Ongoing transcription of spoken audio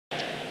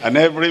And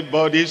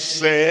everybody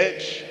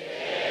said,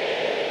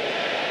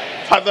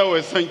 Father,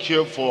 we thank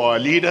you for our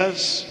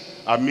leaders,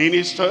 our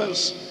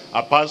ministers,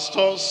 our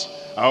pastors,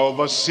 our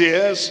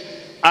overseers,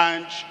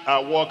 and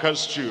our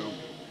workers too.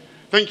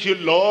 Thank you,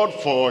 Lord,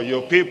 for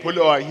your people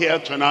who are here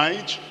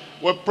tonight.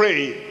 We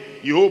pray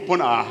you open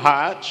our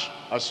heart,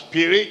 our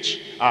spirit,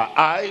 our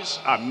eyes,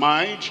 our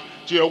mind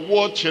to your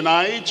word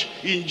tonight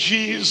in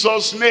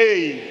Jesus'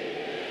 name.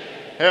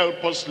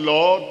 Help us,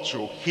 Lord,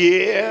 to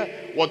hear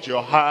what you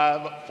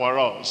have for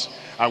us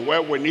and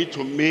where we need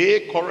to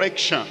make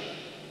correction.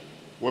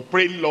 We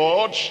pray,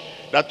 Lord,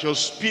 that your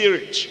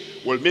spirit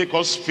will make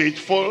us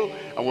faithful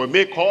and will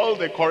make all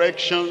the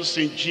corrections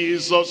in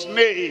Jesus'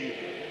 name.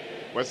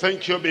 We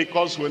thank you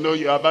because we know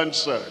you have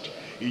answered.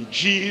 In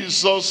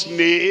Jesus'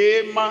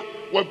 name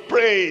we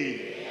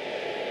pray.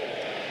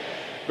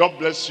 God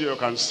bless you. You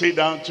can sit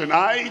down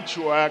tonight.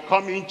 We are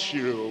coming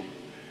to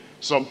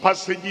some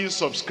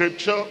passages of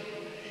scripture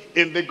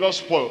in the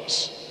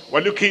Gospels.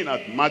 We're looking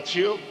at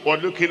Matthew, we're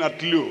looking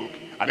at Luke,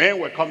 and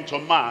then we come to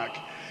Mark.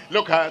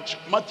 Look at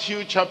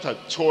Matthew chapter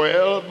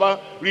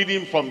 12,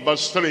 reading from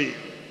verse 3.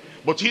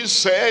 But he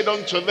said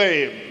unto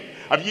them,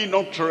 have ye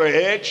not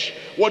read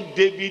what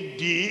David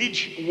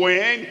did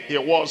when he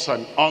was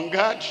an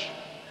hungered,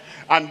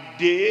 and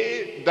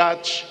they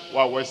that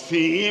were with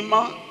him?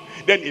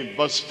 Then in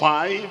verse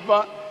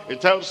 5, it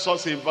tells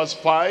us in verse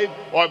 5,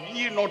 or have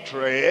ye not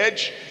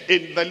read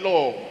in the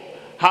law,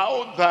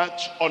 how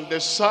that on the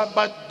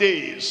Sabbath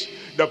days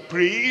the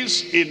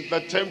priests in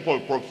the temple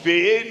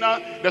profane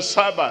the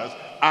Sabbath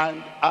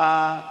and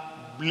are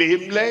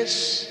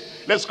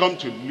blameless? Let's come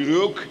to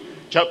Luke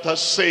chapter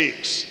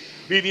 6,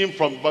 reading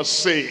from verse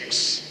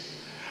 6.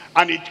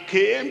 And it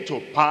came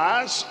to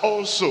pass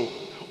also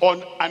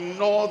on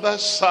another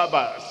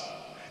Sabbath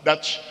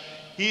that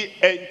he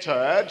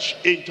entered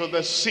into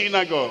the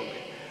synagogue,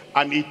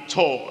 and he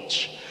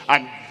taught.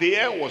 And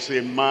there was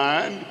a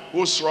man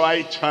whose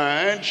right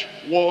hand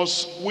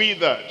was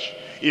withered.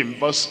 In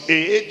verse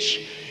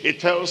 8, it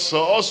tells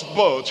us,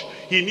 but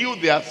he knew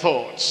their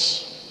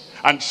thoughts,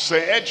 and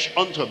said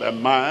unto the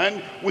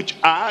man which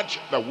had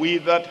the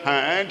withered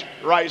hand,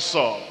 rise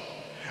up,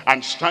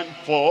 and stand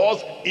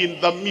forth in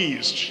the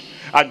midst.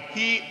 And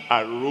he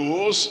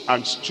arose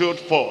and stood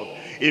forth.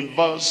 In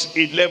verse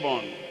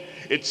 11,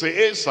 it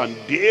says, and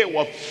they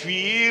were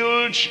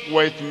filled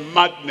with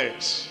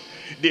madness.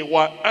 They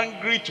were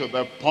angry to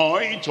the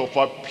point of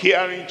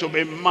appearing to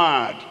be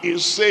mad,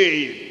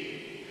 insane.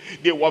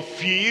 They were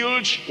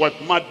filled with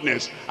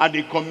madness, and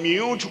they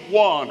communed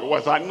one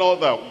with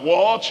another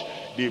what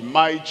they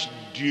might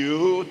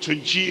do to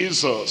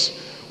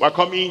Jesus. We're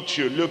coming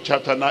to Luke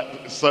chapter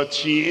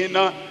 13,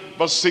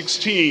 verse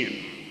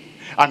 16.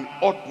 And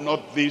ought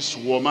not this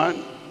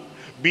woman,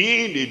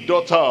 being a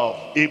daughter of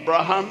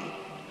Abraham,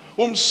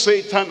 whom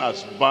Satan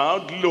has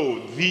bound low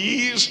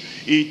these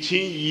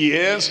 18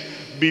 years,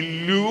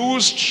 be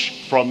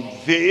loosed from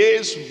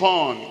this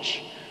bond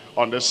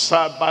on the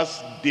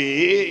Sabbath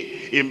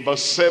day? In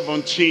verse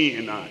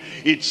 17,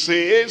 it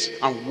says,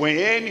 and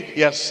when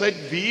he has said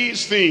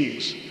these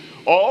things,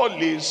 all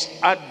his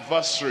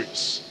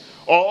adversaries,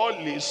 all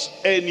his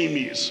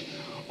enemies,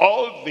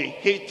 all the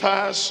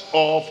haters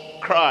of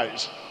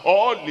Christ,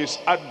 all his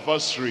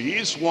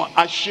adversaries were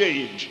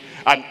ashamed,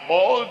 and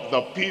all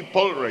the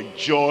people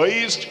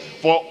rejoiced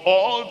for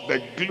all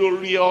the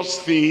glorious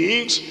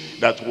things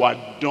that were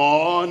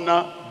done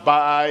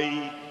by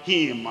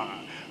him.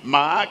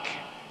 Mark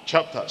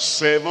chapter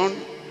 7,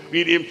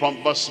 reading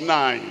from verse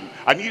 9.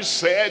 And he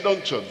said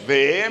unto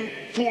them,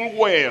 full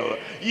well,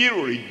 ye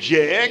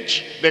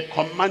reject the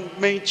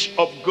commandment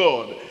of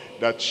God,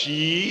 that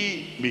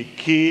ye may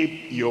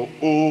keep your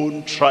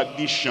own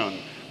tradition.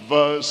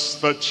 Verse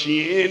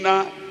 13,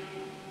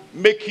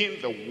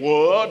 making the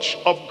word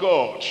of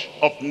God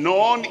of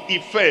none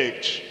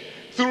effect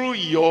through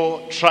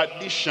your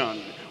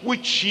tradition,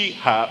 which ye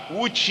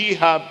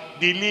have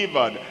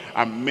delivered,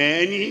 and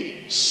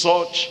many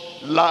such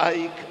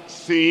like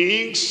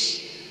things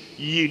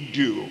ye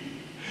do.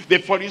 The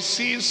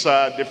Pharisees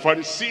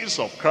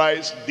of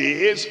Christ's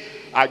days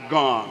are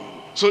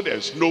gone. So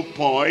there's no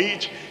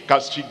point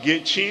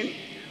castigating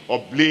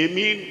or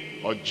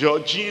blaming or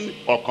judging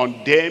or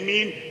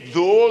condemning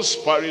those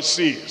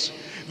Pharisees.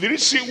 The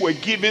reason we're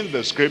given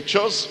the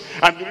scriptures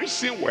and the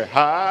reason we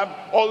have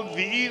all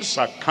these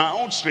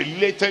accounts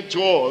related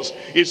to us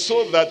is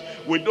so that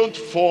we don't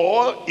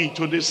fall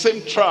into the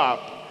same trap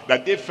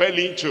that they fell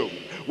into.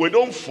 We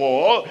don't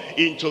fall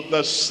into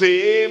the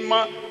same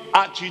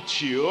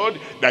attitude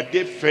that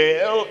they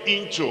fell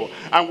into.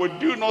 And we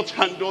do not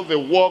handle the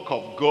work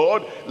of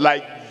God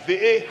like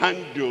they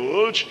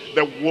handled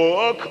the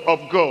work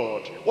of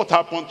God. What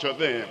happened to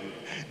them?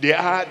 They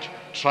had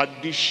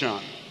tradition.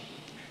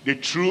 The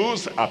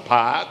truth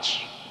apart,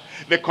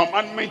 the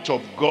commandment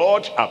of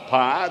God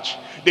apart,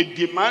 the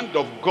demand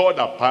of God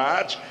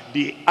apart,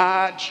 they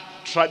had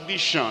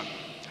tradition.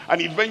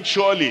 And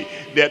eventually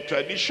their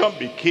tradition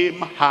became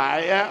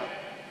higher,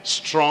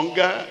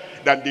 stronger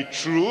than the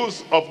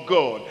truth of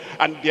God.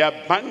 And they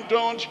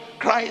abandoned,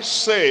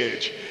 Christ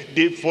said,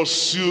 they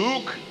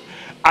forsook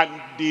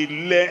And they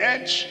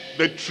learned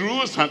the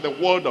truth and the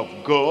word of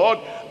God,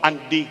 and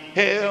they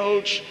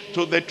held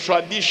to the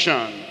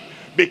tradition.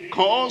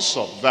 Because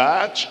of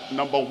that,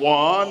 number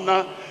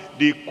one,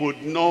 they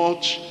could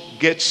not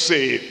get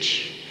saved,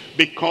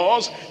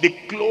 because they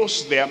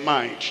closed their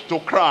mind to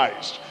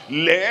Christ,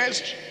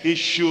 lest he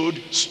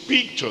should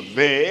speak to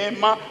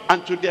them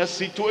and to their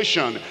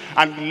situation,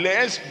 and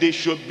lest they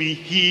should be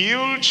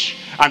healed,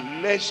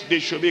 and lest they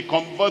should be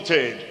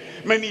converted.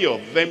 Many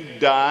of them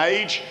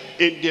died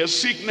in their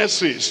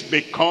sicknesses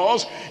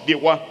because they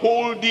were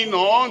holding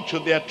on to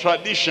their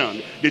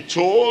tradition. They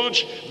told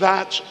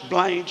that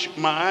blind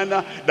man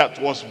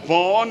that was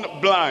born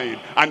blind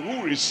and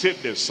who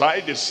received the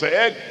sight, they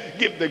said,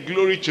 give the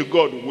glory to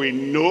God. We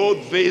know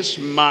this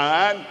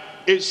man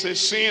is a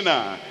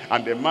sinner.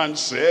 And the man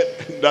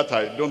said, that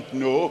I don't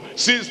know.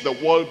 Since the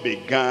world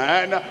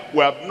began, we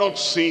have not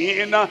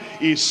seen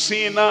a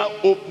sinner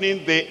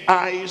opening the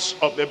eyes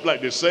of the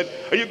blind. They said,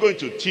 are you going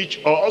to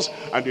teach us?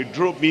 And they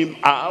drove him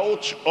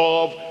out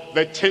of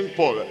the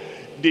temple.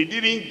 They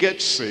didn't get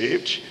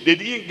saved. They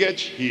didn't get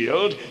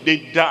healed.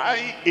 They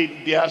died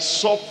in their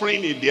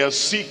suffering, in their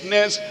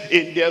sickness,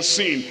 in their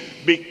sin,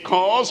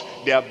 because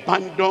they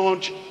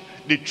abandoned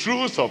the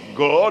truth of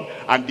God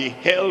and they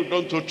held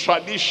on to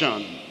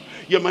tradition.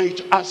 You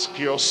might ask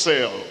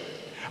yourself,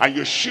 and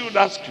you should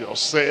ask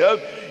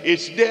yourself,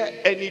 is there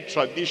any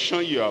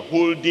tradition you are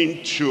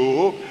holding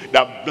to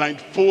that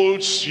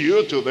blindfolds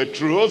you to the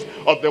truth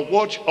of the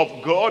word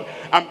of God?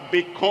 And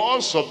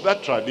because of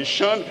that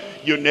tradition,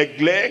 you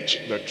neglect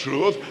the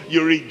truth,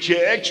 you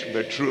reject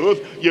the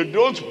truth, you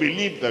don't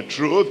believe the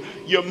truth.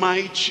 You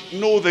might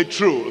know the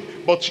truth,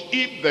 but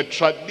if the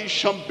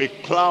tradition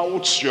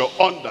beclouds your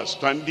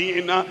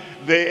understanding,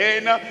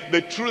 then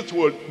the truth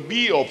will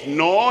be of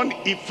none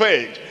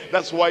effect.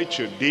 That's why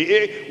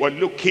today we're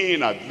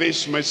looking at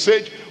this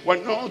message.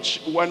 We're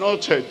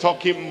not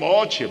talking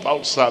much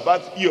about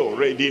Sabbath. You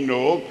already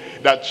know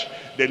that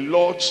the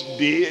Lord's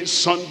Day,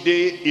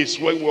 Sunday, is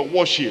when we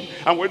worship.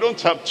 And we don't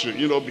have to,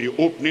 be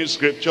opening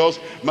scriptures,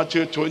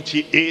 Matthew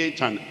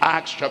 28 and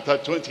Acts chapter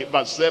 20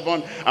 verse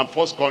 7 and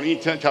 1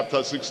 Corinthians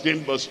chapter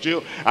 16 verse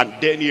 2. And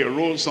then he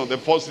arose on the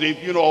first day.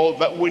 All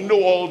that. We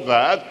know all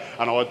that.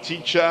 And our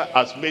teacher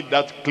has made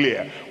that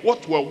clear.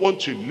 What we want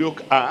to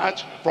look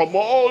at from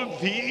all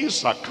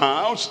these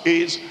accounts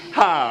is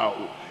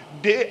how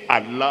they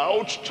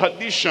allowed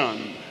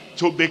tradition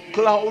to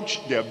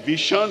becloud their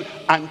vision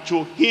and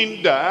to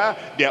hinder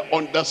their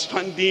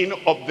understanding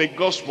of the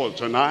gospel.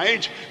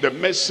 Tonight, the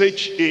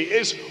message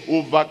is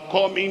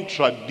overcoming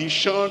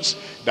traditions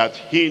that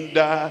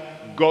hinder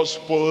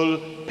gospel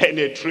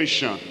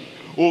penetration.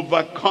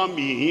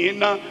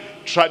 Overcoming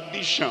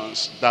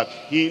traditions that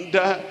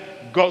hinder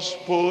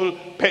gospel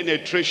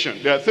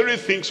penetration. There are three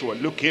things we're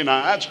looking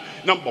at.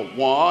 Number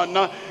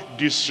one,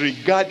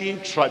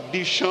 disregarding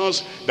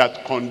traditions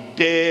that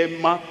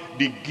condemn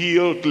the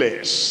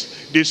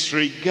guiltless.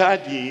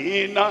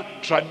 Disregarding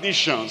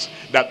traditions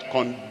that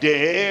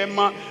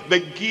condemn the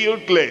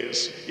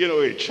guiltless.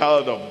 A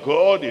child of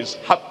God is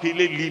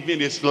happily living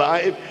his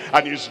life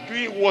and is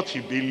doing what he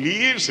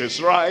believes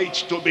is right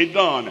to be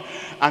done,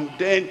 and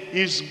then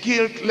is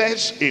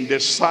guiltless in the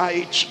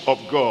sight of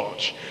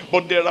God.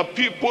 But there are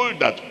people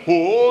that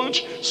hold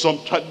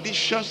some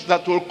traditions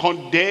that will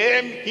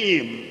condemn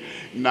him.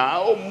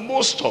 Now,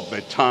 most of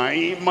the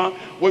time,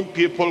 when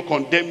people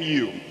condemn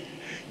you,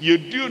 you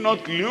do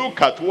not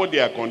look at what they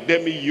are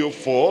condemning you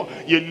for.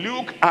 You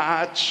look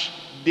at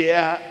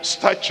their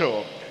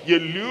stature. You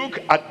look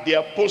at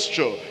their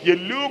posture. You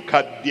look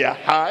at their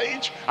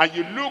height. And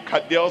you look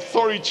at their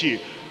authority.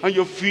 And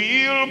you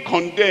feel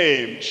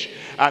condemned.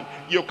 And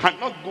you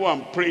cannot go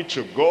and pray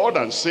to God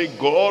and say,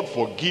 God,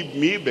 forgive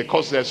me,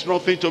 because there's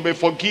nothing to be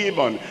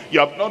forgiven. You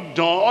have not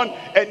done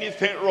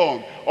anything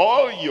wrong.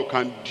 All you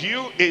can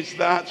do is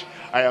that,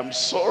 I am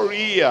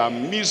sorry,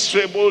 I'm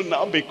miserable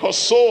now because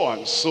so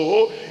and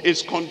so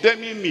is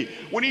condemning me.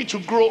 We need to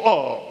grow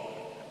up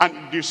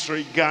and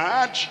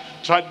disregard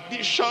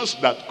traditions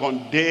that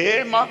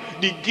condemn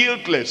the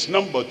guiltless.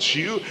 Number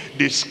two,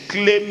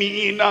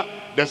 disclaiming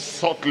the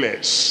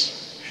thoughtless.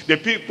 The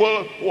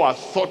people who are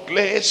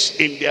thoughtless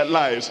in their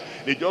lives,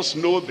 they just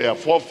know their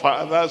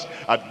forefathers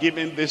had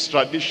given this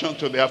tradition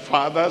to their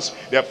fathers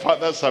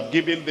have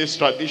given this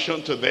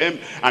tradition to them,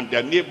 and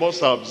their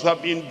neighbors are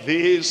observing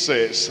this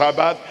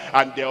Sabbath,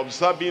 and they're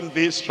observing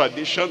this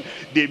tradition.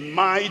 They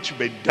might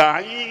be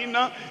dying.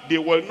 They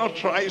will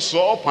not rise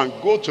up and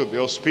go to the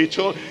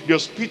hospital. The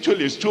hospital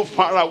is too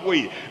far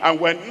away, and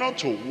we're not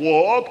to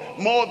walk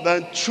more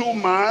than 2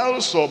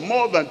 miles or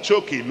more than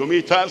 2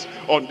 kilometers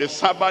on the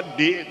Sabbath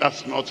day.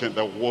 That's not in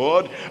the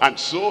word. And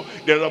so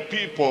there are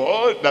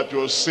people that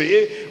will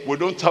say, we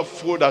don't have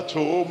food at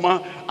home,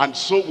 and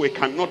so we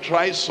cannot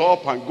rise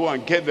up and go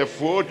and get the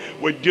food.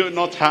 We do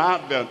not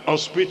have an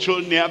hospital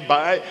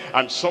nearby,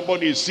 and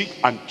somebody is sick,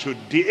 and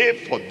today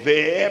for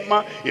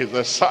them is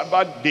the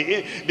Sabbath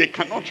day. They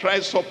cannot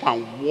rise up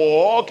and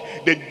walk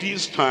the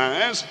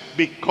distance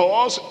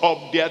because of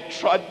their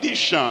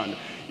tradition.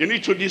 You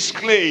need to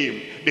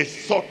disclaim the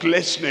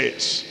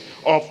thoughtlessness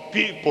of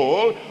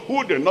people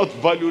who do not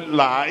value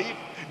life.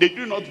 They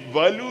do not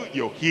value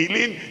your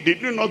healing. They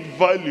do not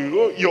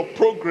value your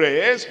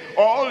progress.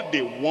 All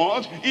they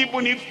want,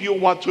 even if you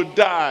were to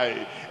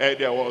die.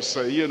 There was,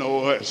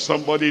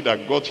 somebody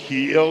that got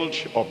healed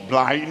of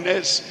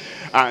blindness,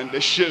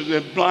 and she's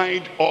been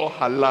blind all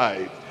her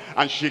life.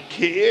 And she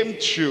came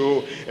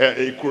to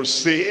a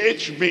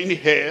crusade being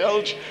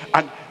held,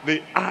 and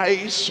the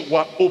eyes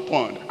were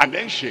opened. And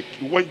then she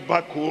went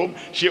back home.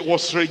 She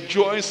was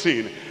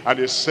rejoicing. And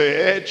they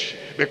said,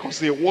 because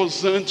he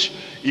wasn't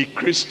a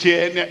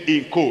Christian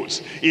in quotes,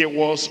 he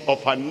was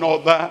of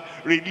another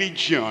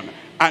religion.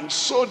 And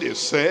so they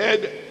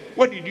said,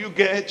 where did you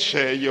get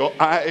your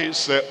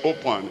eyes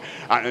open?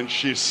 And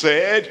she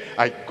said,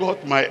 I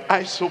got my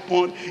eyes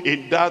open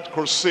in that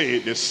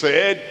crusade. They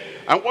said,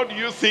 and what do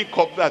you think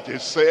of that? He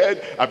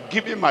said, I've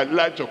given my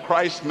life to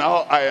Christ now.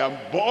 I am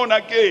born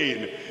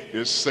again.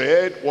 They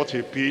said, what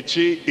a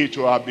pity. It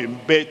would have been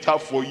better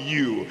for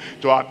you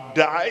to have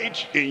died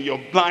in your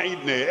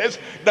blindness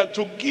than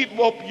to give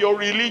up your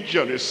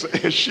religion.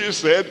 She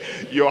said,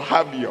 you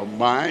have your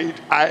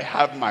mind, I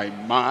have my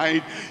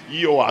mind.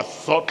 You are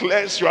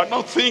thoughtless. You are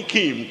not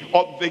thinking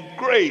of the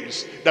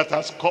grace that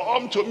has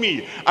come to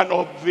me and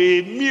of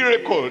the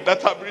miracle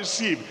that I've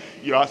received.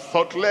 You are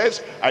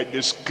thoughtless. I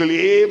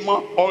disclaim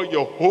all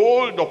your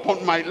hold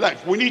upon my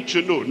life. We need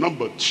to know,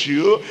 number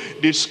two,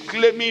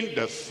 disclaiming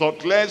the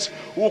thoughtless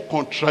who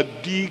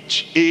contradict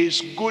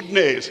his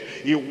goodness.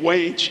 He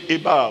went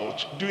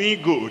about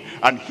doing good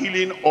and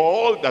healing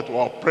all that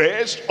were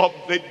oppressed of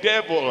the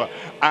devil.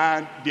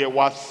 And they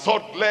were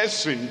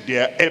thoughtless in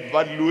their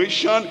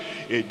evaluation.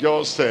 He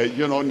just,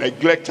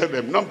 neglected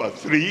them. Number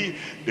three,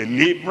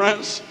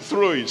 deliverance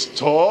through his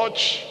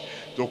touch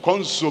to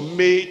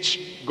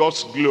consummate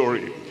God's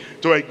glory,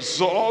 to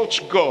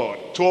exalt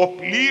God, to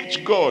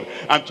uplift God,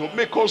 and to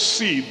make us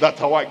see that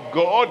our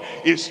God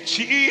is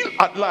still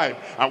alive.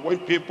 And when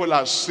people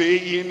are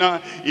saying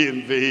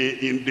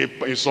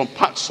in some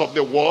parts of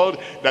the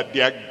world that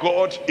their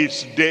God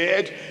is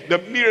dead, the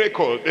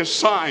miracle, the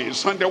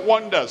signs, and the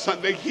wonders,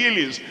 and the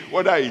healings,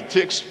 whether it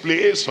takes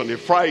place on a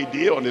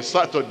Friday, on a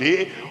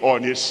Saturday, or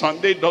on a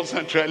Sunday,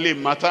 doesn't really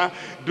matter.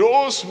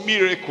 Those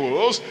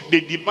miracles,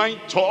 the divine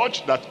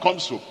touch that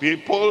comes to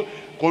people,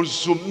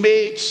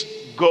 consummates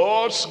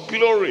God's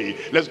glory.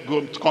 Let's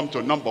come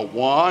to number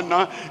one.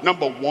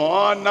 Number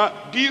one,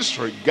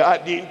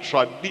 disregarding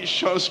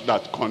traditions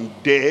that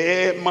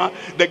condemn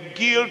the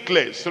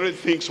guiltless. Three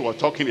things we're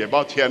talking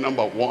about here.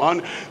 Number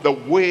one, the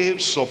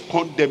waves of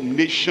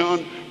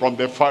condemnation from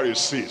the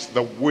Pharisees.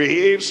 The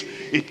waves,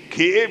 it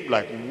came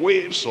like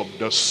waves of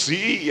the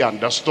sea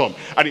and the storm.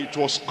 And it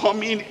was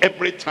coming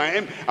every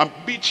time and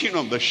beating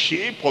on the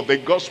ship of the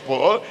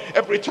gospel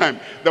every time.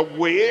 The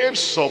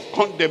waves of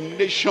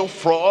condemnation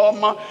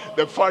from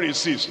the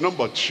Pharisees.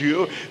 Number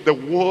two, the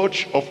word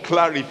of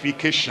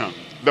clarification.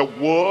 The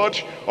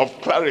word of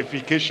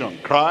clarification.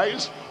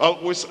 Christ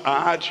always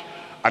had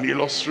an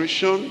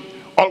illustration,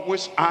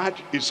 always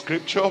had a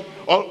scripture,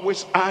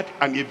 always had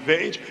an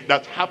event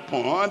that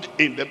happened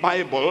in the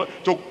Bible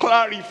to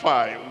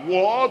clarify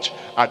what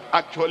had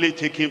actually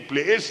taken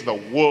place. The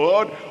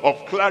word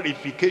of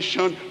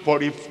clarification for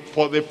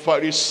the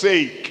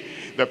Pharisaic.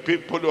 The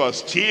people who are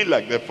still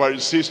like the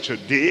Pharisees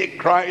today,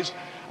 Christ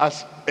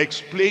has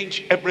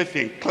explained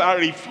everything,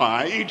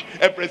 clarified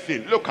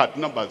everything. Look at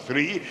number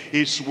three,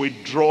 his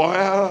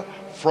withdrawal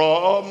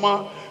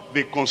from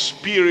the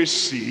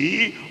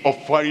conspiracy of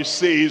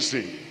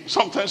Pharisaism.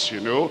 Sometimes,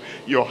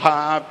 you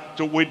have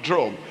to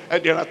withdraw.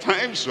 And there are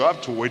times you have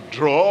to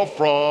withdraw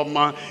from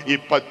a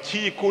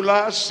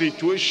particular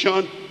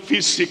situation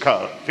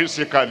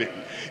physically.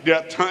 There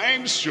are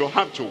times you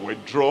have to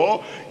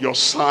withdraw your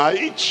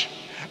sight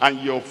and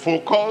your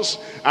focus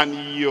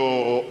and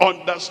your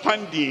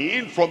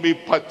understanding from a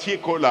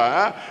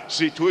particular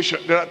situation.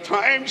 There are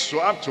times you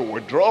have to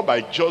withdraw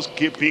by just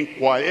keeping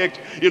quiet.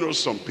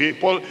 Some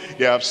people,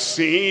 they have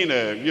seen,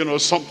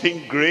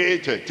 something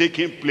great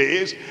taking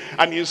place,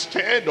 and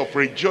instead of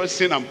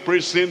rejoicing and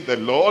praising the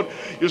Lord,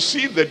 you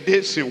see the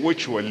days in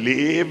which we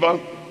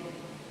live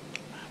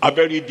are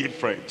very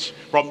different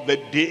from the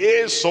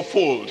days of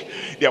old.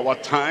 There were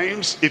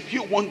times, if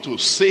you want to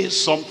say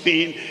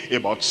something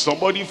about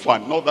somebody for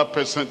another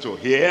person to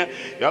hear,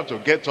 you have to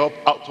get up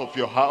out of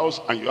your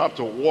house and you have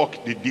to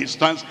walk the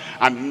distance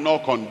and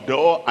knock on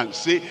door and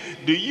say,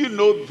 do you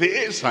know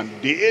this and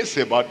this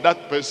about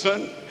that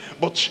person?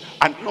 But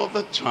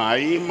another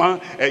time,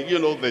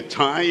 the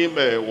time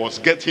was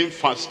getting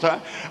faster.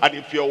 And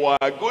if you were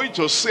going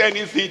to say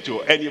anything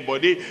to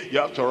anybody, you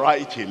have to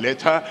write a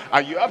letter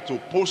and you have to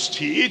post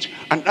it.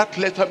 And that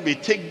letter may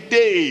take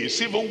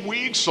days, even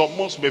weeks or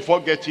months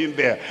before getting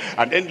there.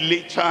 And then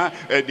later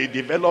they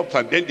developed,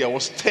 and then there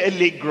was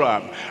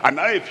telegram. And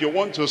now if you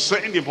want to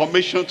send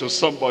information to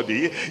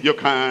somebody, you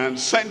can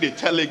send a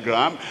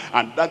telegram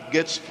and that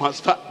gets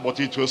faster, but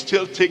it will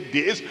still take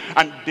days.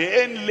 And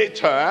then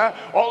later,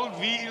 all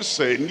these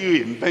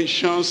new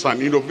inventions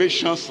and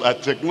innovations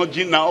that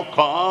technology now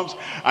comes,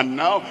 and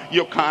now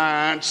you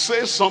can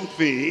say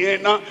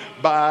something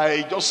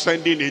by just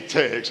sending a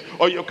text,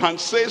 or you can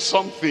say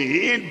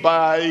something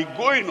by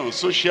going on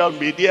social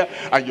media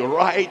and you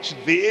write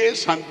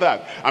this and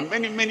that, and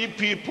many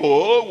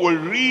people will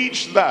read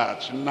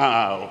that.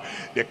 Now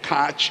the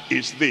catch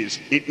is this: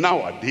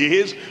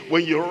 nowadays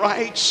when you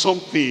write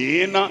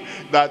something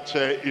that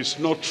is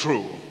not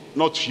true,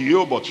 not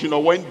you, but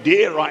when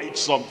they write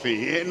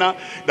something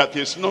that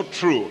is not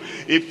true,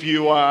 if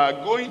you are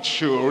going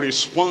to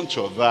respond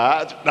to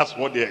that, that's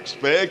what they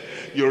expect.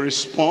 You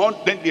respond,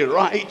 then they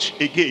write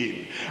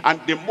again. And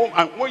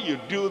when you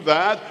do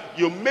that,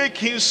 you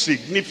make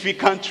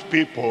insignificant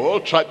people,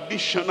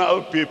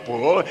 traditional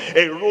people,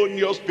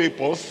 erroneous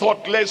people,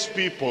 thoughtless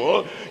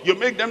people, you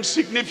make them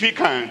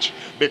significant,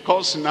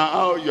 because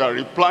now you are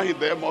replying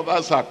them,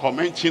 others are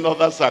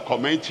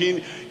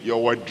commenting, you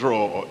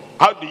withdraw.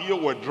 How do you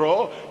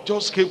withdraw?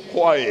 Just keep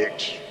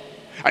quiet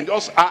and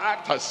just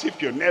act as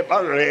if you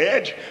never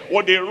read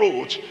what they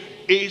wrote.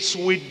 It's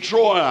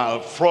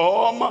withdrawal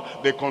from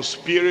the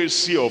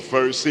conspiracy of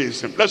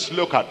Pharisees. Let's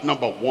look at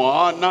number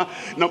one.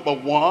 Number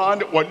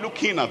one, we're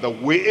looking at the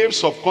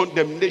waves of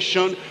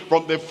condemnation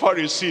from the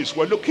Pharisees.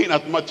 We're looking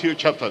at Matthew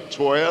chapter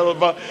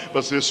 12,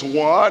 verses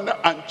 1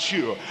 and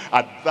 2.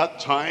 At that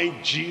time,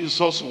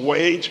 Jesus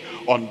went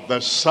on the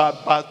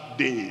Sabbath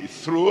day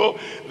through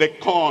the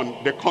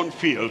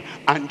cornfield,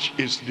 and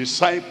his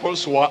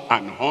disciples were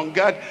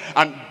anhungered,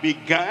 and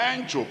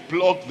began to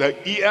pluck the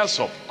ears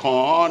of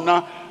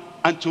corn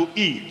and to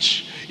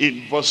eat.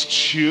 In verse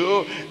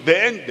 2,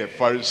 then the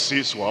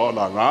Pharisees were all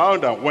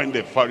around, and when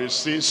the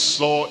Pharisees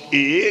saw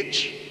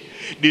it,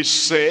 they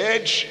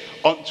said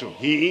unto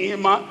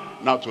him,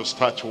 now to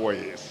start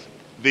with,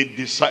 the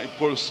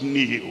disciples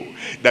knew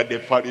that the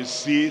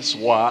Pharisees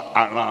were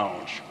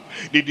around.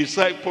 The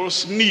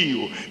disciples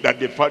knew that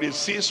the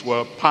Pharisees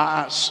were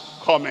past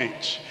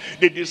comment.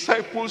 The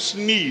disciples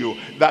knew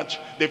that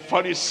the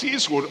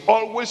Pharisees would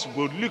always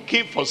be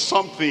looking for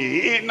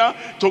something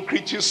to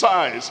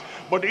criticize,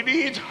 but they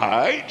didn't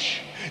hide.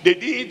 They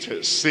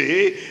didn't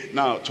say.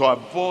 Now, to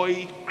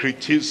avoid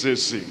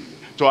criticism,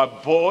 to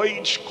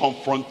avoid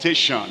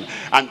confrontation,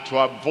 and to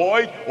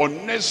avoid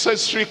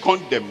unnecessary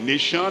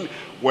condemnation,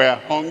 we're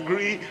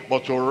hungry,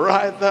 but to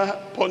rather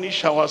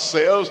punish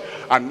ourselves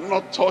and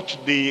not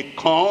touch the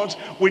corns.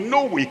 We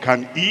know we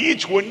can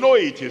eat, we know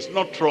it is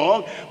not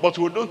wrong, but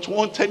we don't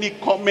want any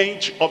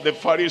comment of the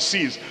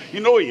Pharisees.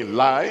 In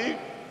life,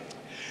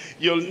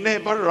 you'll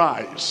never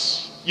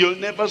rise, you'll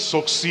never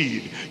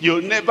succeed,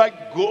 you'll never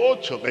go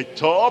to the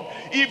top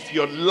if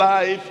your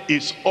life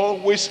is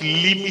always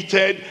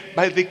limited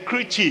by the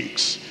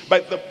critics, by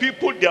the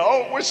people they're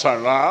always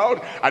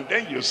around, and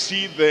then you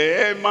see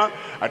them.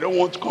 I don't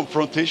want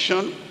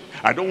confrontation,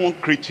 I don't want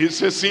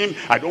criticism,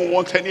 I don't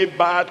want any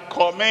bad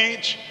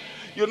comment.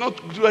 You'll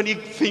not do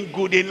anything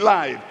good in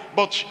life.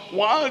 But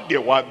while they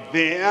were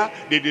there,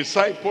 the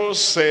disciples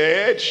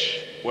said,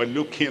 we're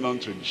looking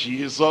unto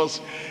Jesus,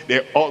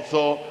 the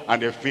author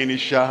and the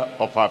finisher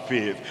of our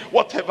faith.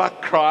 Whatever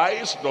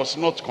Christ does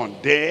not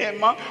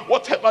condemn,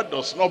 whatever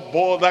does not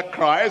bother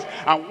Christ,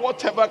 and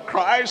whatever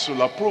Christ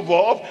will approve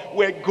of,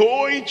 we're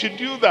going to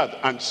do that.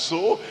 And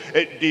so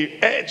they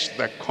ate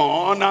the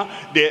corn,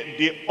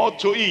 they ought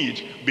to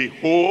eat.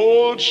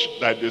 Behold,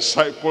 the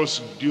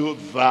disciples do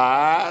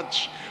that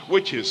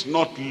which is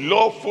not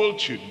lawful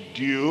to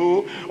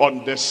do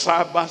on the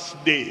Sabbath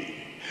day.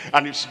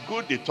 And it's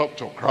good they talk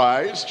to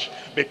Christ,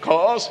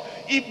 because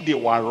if they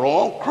were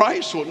wrong,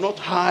 Christ will not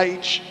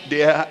hide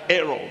their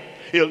error.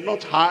 He'll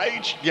not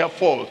hide their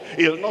fault.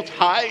 He'll not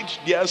hide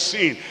their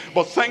sin.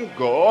 But thank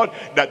God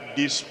that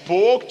they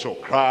spoke to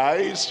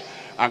Christ,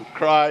 and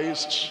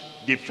Christ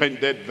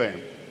defended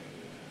them.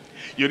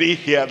 You didn't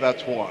hear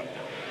that one.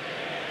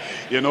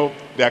 The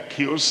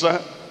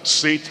accuser,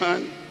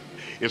 Satan,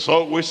 is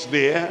always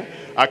there,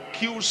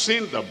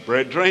 accusing the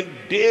brethren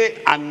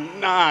day and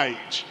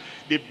night.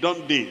 They've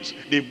done this,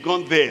 they've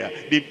gone there,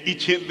 they've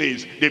eaten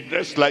this, they've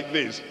dressed like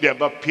this, they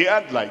have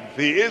appeared like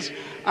this,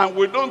 and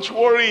we don't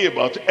worry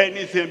about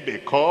anything,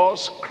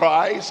 because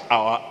Christ,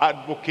 our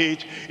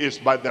advocate, is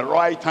by the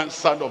right hand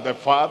side of the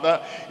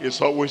Father,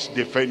 is always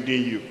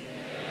defending you.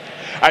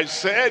 I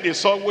said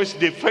he's always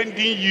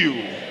defending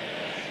you.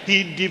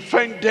 He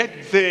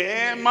defended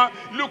them.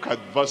 Look at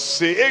verse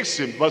 6.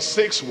 In verse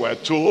 6 we're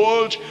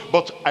told,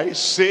 but I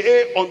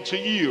say unto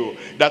you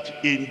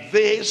that in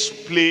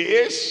this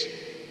place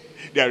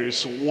there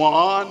is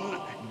one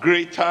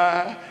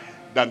greater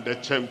than the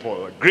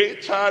temple,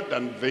 greater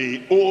than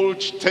the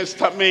Old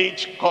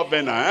Testament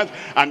covenant,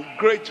 and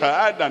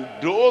greater than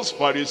those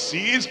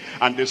Pharisees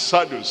and the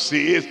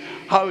Sadducees.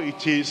 How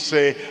it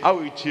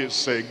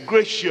is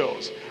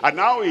gracious, and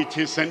how it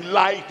is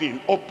enlightening,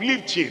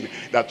 uplifting,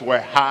 that we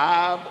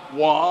have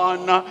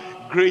one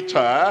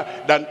greater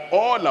than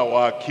all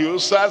our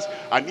accusers.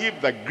 And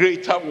if the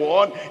greater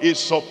one is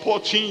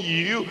supporting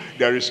you,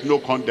 there is no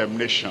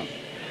condemnation.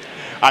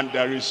 and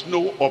there is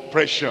no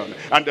oppression,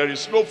 and there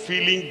is no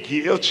feeling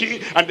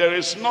guilty, and there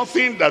is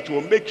nothing that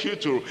will make you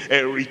to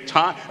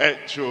retire,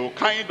 to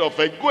kind of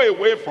go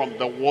away from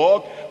the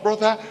work.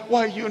 Brother,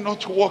 why are you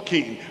not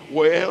working?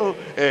 Well,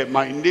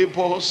 my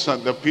neighbors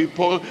and the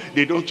people,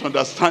 they don't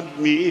understand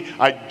me.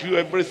 I do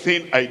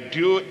everything I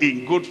do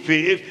in good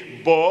faith,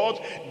 but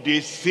they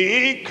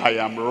think I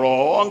am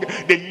wrong.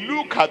 They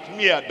look at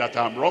me that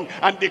I'm wrong,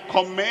 and they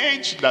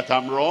comment that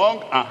I'm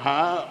wrong.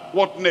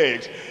 What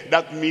next?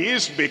 That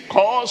means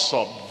because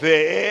of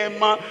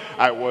them,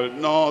 I will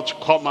not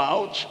come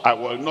out. I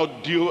will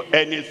not do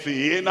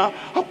anything.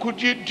 How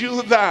could you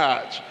do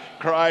that?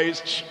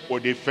 Christ will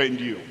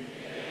defend you.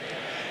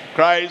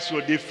 Christ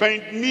will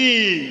defend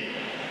me.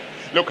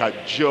 Look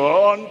at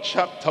John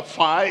chapter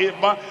 5.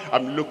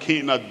 I'm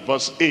looking at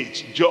verse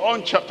 8.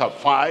 John chapter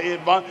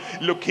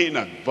 5, looking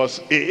at verse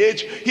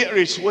 8. Here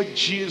is where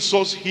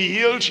Jesus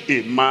healed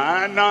a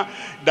man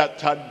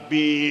that had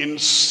been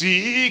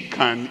sick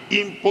and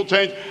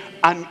impotent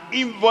and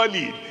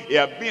invalid. He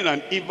had been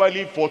an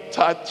invalid for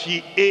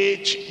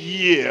 38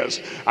 years.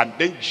 And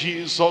then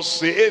Jesus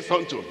saith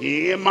unto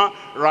him,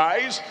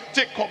 rise,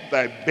 take up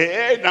thy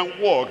bed and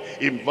walk.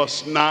 In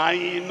verse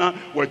 9,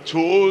 we're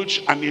told,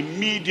 and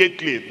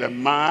immediately the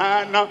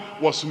man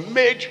was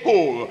made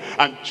whole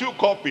and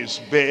took up his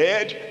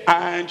bed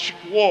and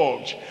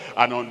walked.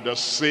 And on the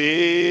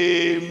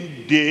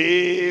same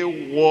day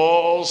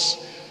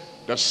was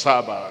the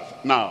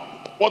Sabbath. Now,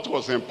 what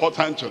was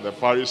important to the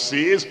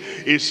Pharisees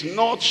is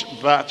not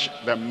that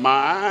the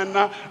man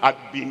had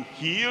been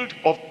healed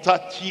of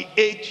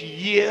 38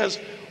 years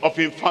of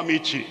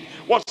infirmity.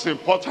 What's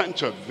important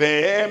to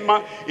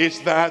them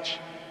is that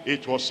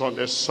it was on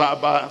the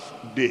Sabbath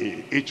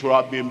day. It would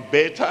have been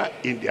better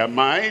in their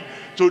mind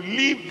to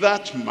leave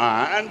that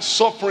man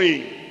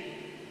suffering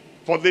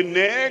for the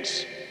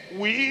next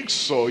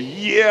weeks or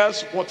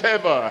years,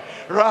 whatever,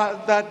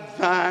 rather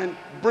than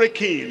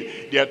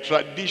breaking their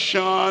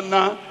tradition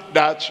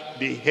that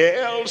they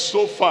held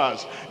so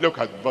fast. Look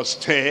at verse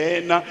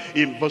 10.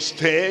 In verse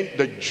 10,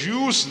 the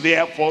Jews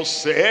therefore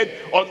said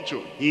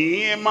unto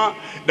him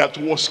that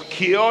was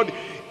cured,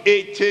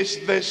 it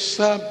is the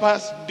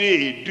Sabbath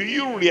day. Do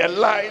you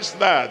realize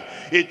that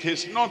it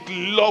is not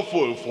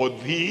lawful for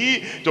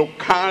thee to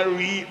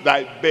carry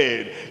thy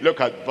bed?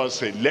 Look at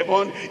verse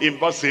 11. In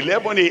verse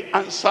 11, he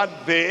answered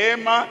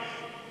them,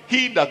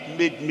 he that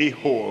made me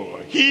whole,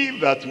 he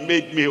that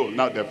made me whole.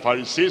 Now the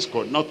Pharisees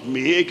could not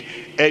make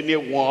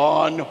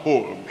anyone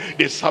whole.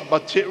 The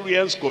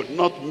Sabbatarians could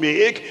not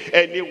make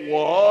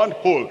anyone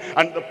whole.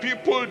 And the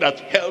people that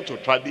held to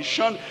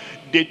tradition,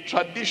 the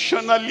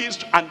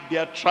traditionalists and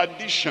their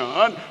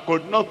tradition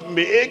could not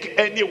make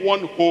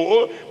anyone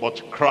whole,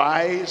 but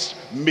Christ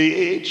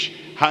made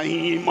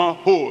him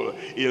whole.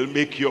 He'll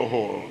make you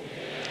whole.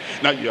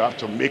 Now you have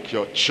to make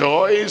your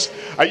choice.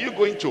 Are you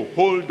going to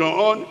hold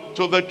on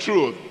to the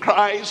truth?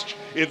 Christ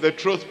is the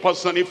truth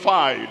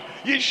personified.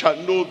 Ye shall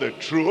know the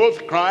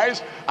truth,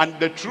 Christ, and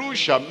the truth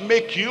shall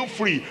make you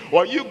free.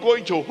 Or are you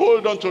going to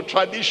hold on to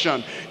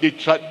tradition? The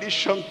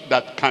tradition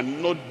that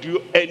cannot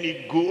do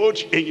any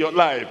good in your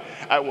life.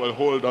 I will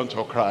hold on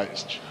to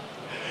Christ.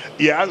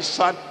 He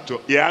answered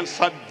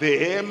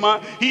them,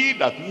 he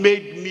that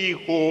made me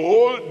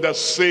whole, the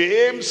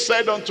same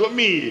said unto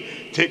me,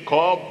 take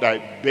up thy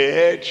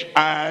bed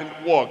and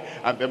walk.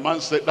 And the man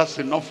said, that's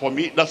enough for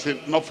me, that's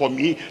enough for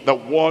me. The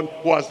one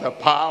who has the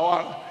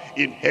power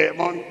in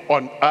heaven,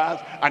 on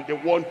earth, and the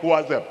one who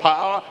has the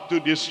power to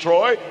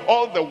destroy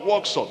all the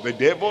works of the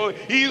devil,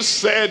 he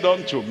said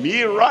unto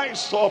me,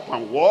 rise up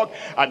and walk.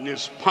 And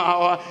his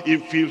power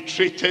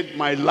infiltrated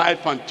my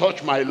life and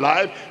touched my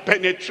life,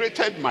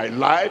 penetrated my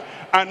life,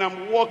 and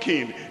I'm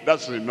walking.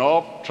 That's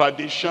enough.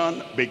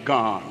 Tradition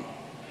begun.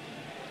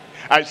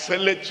 I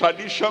said, let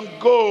tradition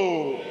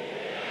go.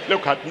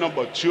 Look at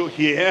number 2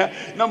 here.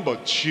 Number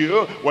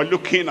 2, we're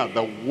looking at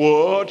the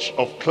word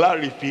of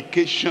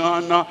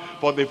clarification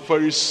for the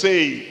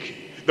Pharisee.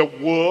 The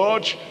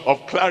word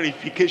of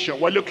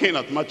clarification. We're looking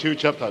at Matthew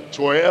chapter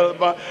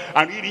 12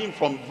 and reading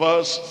from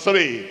verse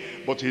 3.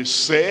 But he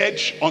said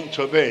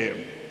unto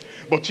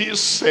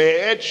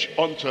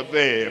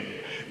them.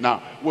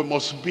 Now, we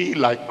must be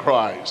like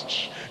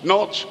Christ.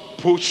 Not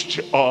pushed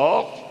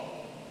off.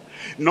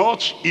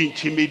 Not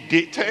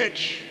intimidated.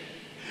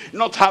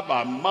 Not have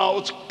our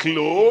mouth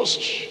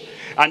closed,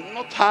 and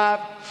not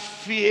have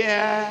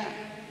fear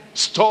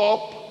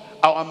stop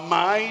our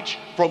mind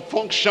from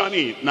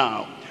functioning.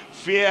 Now,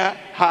 fear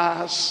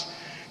has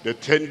the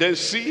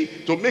tendency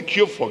to make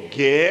you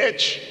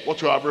forget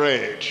what you have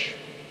read,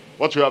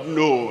 what you have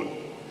known,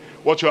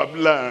 what you have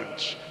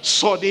learned.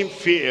 Sudden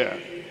fear.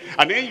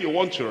 And then you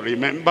want to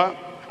remember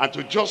and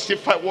to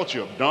justify what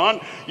you have done.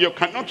 You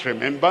cannot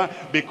remember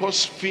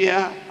because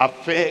fear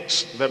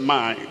affects the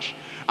mind.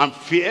 And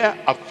fear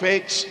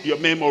affects your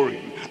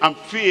memory. And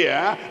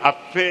fear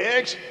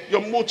affects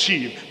your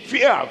motive.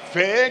 Fear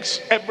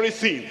affects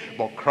everything.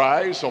 But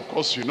Christ, of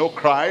course, you know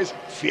Christ,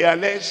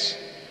 fearless,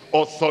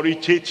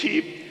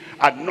 authoritative,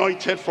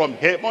 anointed from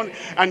heaven.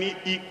 And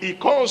he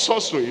calls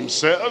us to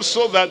himself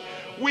so that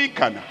we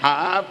can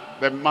have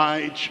the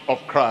mind of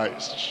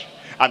Christ.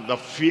 And the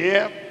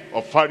fear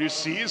of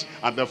Pharisees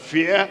and the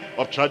fear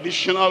of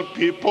traditional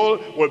people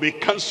will be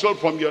cancelled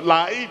from your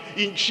life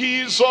in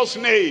Jesus'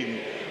 name.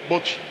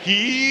 But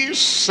he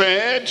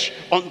said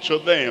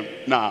unto them,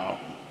 now,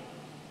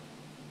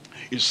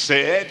 he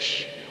said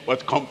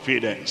with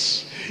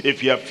confidence,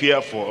 if you are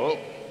fearful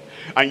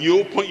and you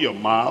open your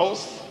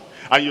mouth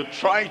and you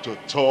try to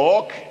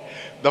talk,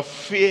 the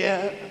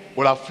fear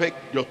will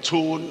affect your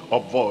tone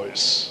of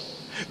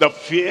voice. The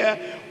fear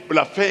will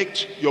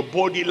affect your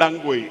body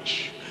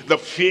language. The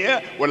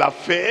fear will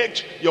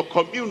affect your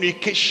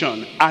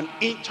communication and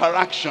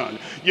interaction.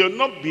 You'll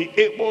not be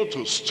able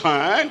to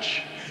stand.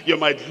 You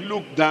might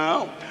look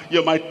down,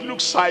 you might look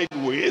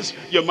sideways,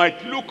 you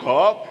might look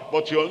up,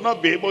 but you'll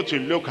not be able to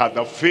look at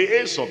the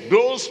face of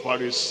those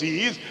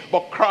Pharisees.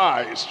 But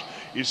Christ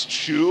is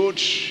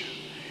stood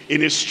in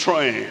his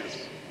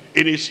strength,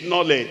 in his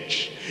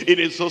knowledge, in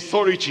his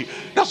authority.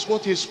 That's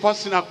what he's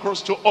passing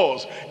across to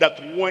us.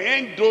 That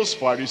when those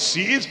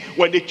Pharisees,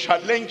 when they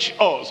challenge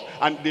us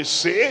and they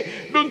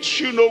say, don't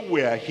you know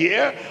we are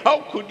here?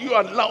 How could you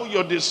allow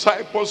your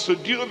disciples to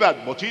do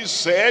that? But he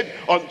said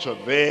unto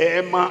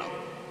them,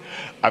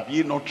 have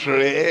ye not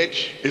read?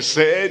 He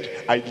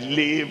said, I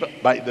live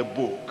by the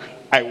book.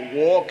 I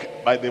walk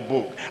by the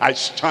book. I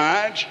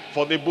stand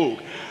for the book.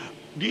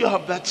 Do you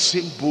have that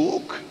same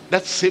book?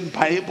 That same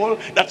Bible?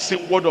 That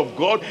same word of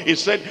God? He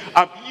said,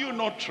 have you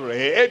not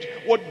read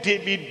what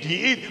David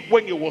did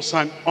when he was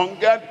an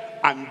hungered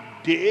and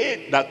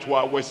they that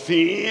were with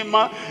him?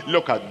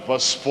 Look at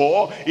verse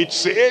 4. It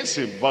says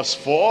in verse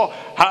 4,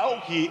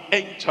 how he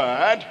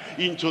entered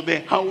into the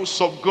house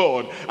of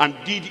God and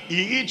did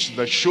eat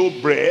the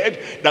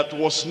showbread that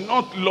was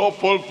not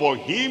lawful for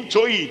him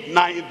to eat,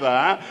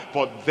 neither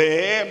for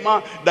them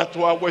that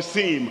were with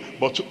him,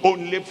 but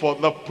only for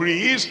the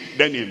priests.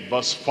 Then in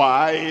verse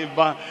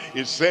 5,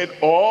 it said,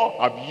 or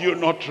have you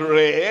not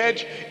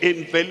read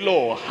in the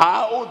law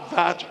how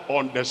that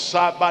on the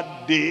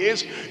Sabbath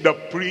days the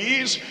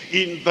priests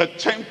in the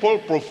temple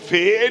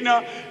profane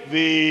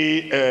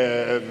the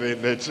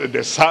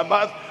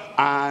Sabbath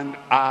and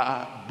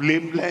are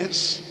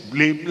blameless?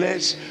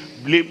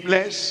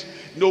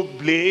 No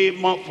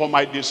blame for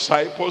my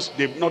disciples.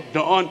 They've not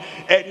done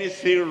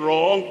anything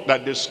wrong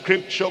that the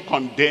scripture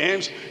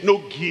condemns. No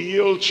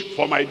guilt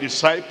for my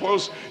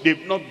disciples.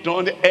 They've not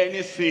done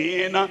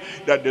anything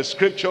that the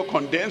scripture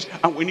condemns.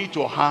 And we need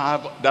to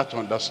have that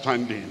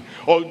understanding.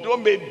 Although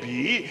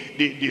maybe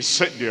they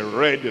said they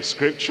read the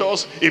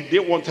scriptures, if they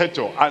wanted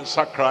to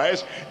answer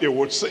Christ, they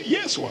would say,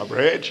 yes, we have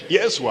read.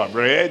 Yes, we have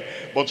read.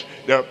 But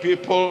there are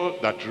people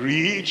that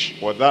read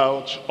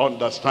without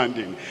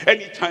understanding.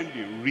 Anytime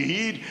they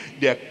read,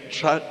 their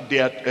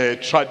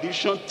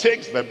tradition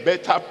takes the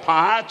better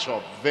part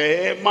of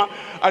them,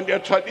 and their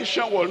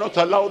tradition will not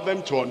allow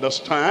them to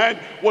understand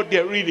what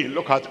they're reading.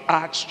 Look at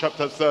Acts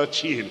chapter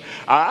 13.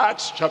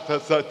 Acts chapter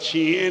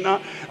 13,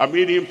 I'm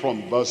reading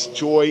from verse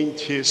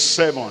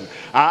 27.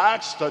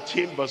 Acts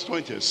 13 verse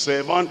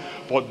 27,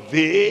 for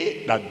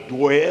they that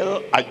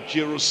dwell at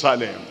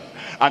Jerusalem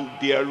and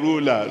their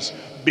rulers,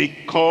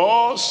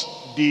 because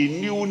they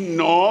knew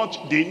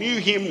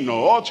him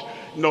not,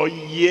 nor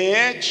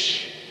yet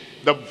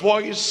the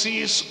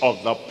voices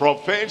of the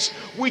prophets,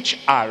 which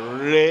are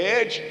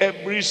read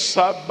every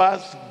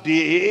Sabbath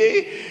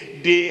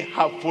day, they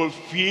have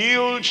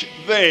fulfilled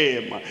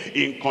them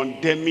in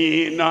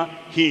condemning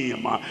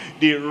him.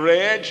 They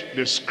read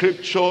the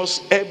scriptures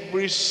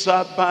every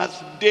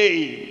Sabbath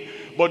day,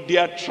 but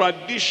their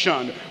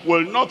tradition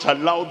will not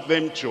allow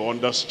them to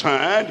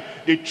understand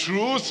the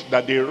truth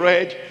that they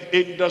read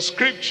in the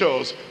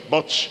scriptures.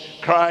 But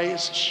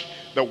Christ,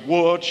 the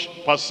word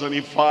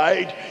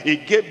personified, he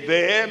gave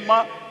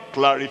them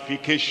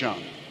clarification.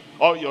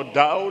 All your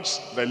doubts,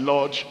 the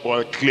Lord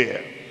will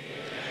clear.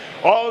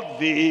 All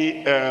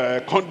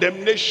the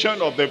condemnation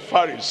of the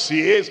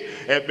Pharisees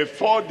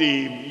before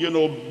they,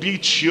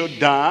 beat you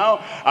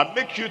down and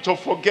make you to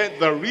forget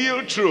the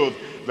real truth,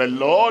 the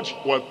Lord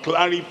will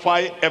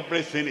clarify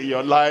everything in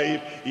your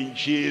life in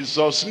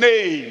Jesus'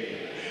 name.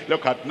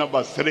 Look at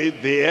number 3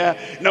 there.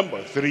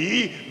 Number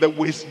 3, the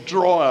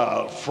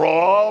withdrawal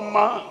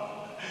from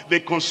the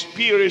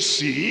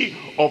conspiracy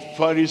of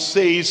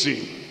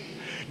Pharisaism.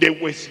 The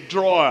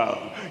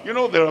withdrawal.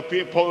 There are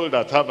people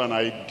that have an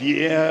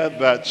idea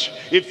that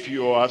if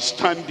you are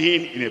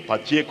standing in a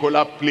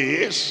particular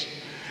place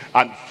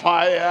and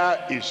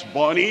fire is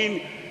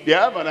burning, they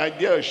have an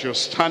idea you should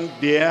stand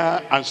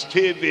there and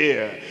stay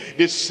there.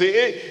 They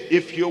say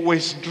if you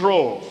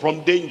withdraw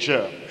from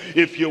danger,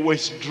 if you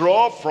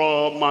withdraw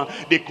from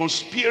the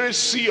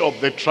conspiracy of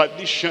the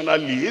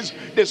traditionalists,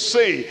 they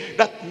say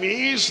that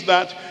means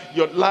that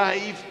your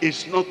life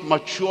is not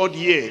matured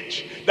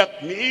yet.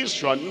 That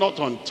means you are not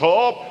on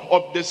top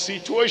of the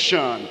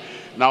situation.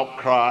 Now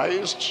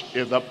Christ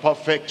is the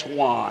perfect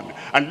one.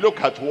 And look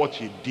at what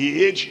he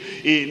did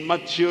in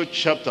Matthew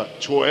chapter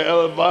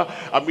 12.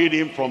 I'm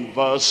reading from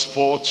verse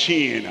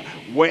 14.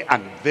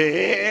 And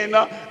then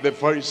the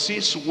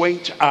Pharisees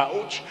went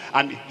out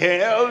and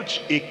held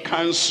a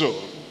council.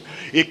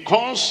 a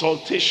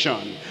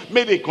consultation,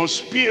 made a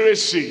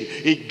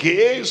conspiracy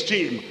against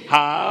him,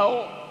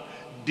 how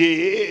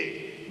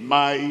they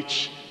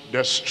might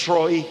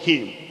destroy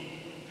him.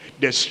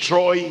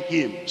 Destroy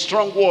him.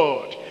 Strong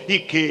word. He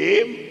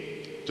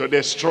came to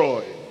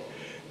destroy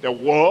the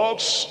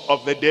works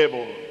of the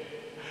devil.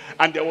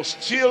 And there was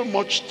still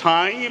much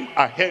time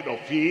ahead of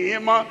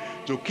him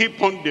to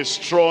keep on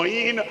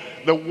destroying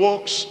the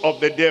works of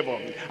the devil.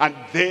 And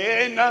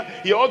then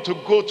he ought to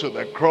go to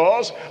the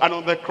cross, and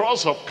on the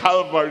cross of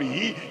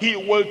Calvary, he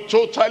will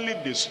totally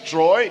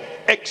destroy,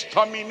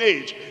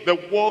 exterminate the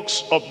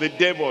works of the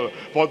devil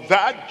for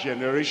that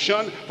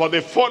generation, for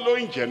the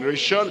following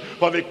generation,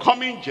 for the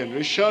coming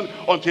generation,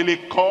 until he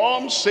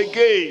comes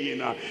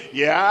again.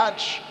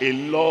 Yet a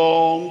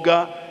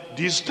longer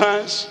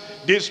distance,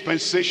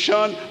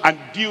 dispensation and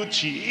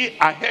duty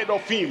ahead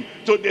of him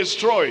to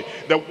destroy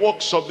the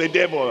works of the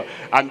devil.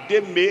 And they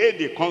made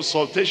a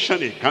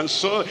consultation, a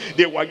council.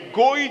 They were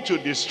going to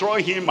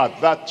destroy him at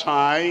that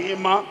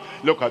time.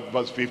 Look at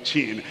verse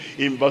 15.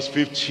 In verse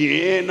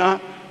 15,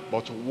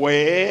 but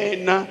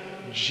when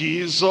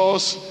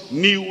Jesus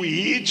knew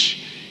it,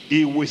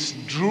 he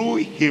withdrew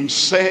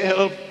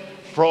himself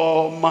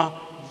from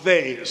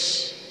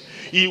this.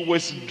 He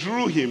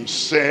withdrew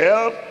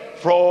himself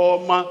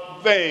from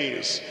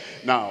this.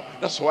 Now,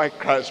 that's why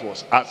Christ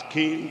was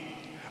asking,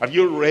 have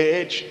you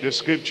read the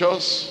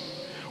scriptures?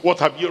 What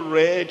have you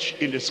read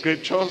in the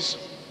scriptures?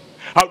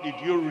 How did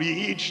you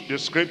read the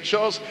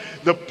scriptures?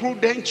 The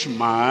prudent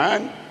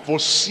man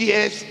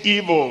foreseeth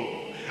evil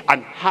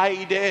and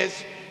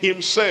hideth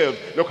himself.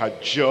 Look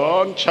at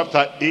John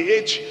chapter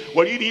 8.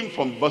 We're reading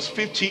from verse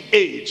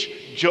 58.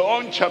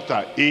 John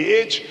chapter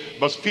 8,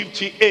 verse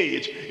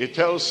 58, it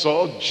tells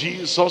us,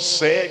 Jesus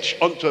said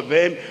unto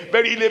them,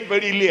 verily,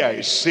 verily,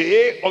 I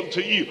say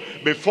unto you,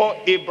 before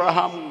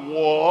Abraham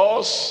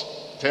was,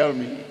 tell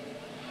me,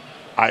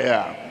 I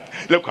am.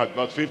 Look at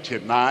verse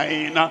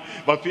 59.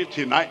 Verse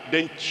 59,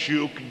 then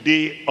took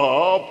they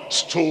up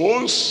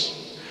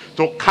stones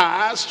to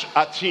cast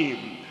at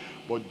him.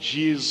 But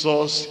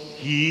Jesus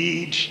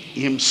hid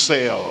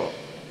himself.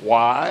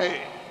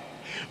 Why?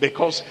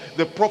 Because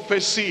the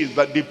prophecy is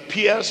that they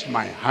pierced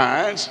my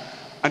hands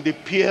and they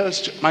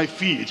pierced my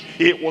feet.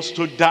 It was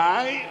to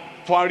die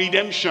for our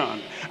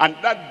redemption. And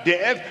that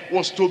death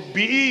was to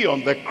be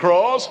on the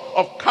cross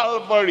of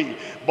Calvary.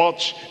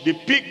 But they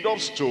picked up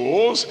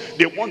stones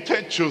they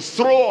wanted to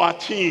throw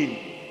at him.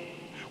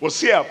 Was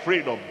he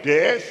afraid of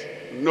death?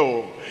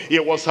 No. He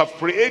was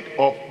afraid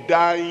of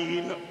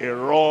dying a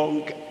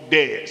wrong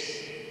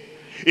death.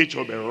 It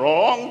would be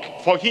wrong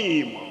for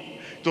him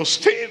to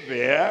stay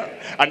there,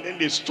 and then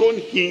they stoned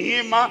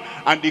him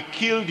and they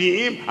killed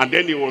him, and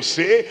then he will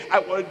say, I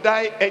will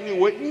die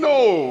anyway.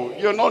 No,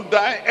 you'll not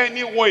die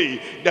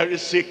anyway. There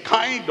is a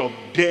kind of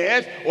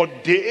death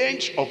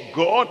ordained of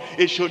God.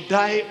 It should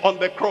die on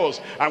the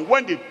cross. And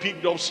when they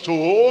picked up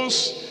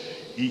stones,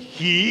 he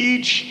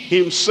hid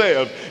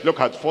himself. Look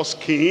at 1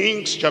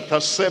 Kings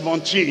chapter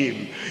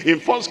 17. In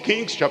 1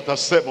 Kings chapter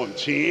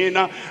 17,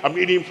 I'm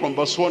reading from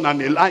verse 1.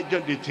 And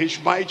Elijah the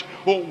Tishbite,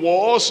 who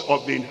was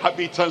of the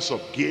inhabitants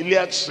of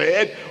Gilead,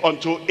 said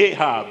unto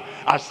Ahab,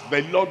 as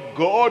the Lord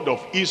God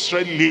of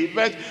Israel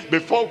liveth,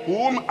 before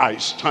whom I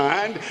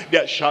stand,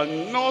 there shall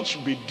not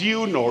be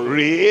dew nor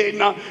rain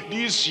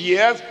this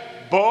year,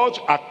 but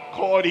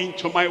according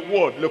to my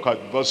word. Look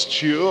at verse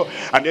 2.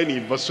 And then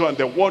in verse 2, and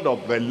the word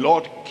of the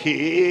Lord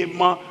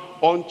came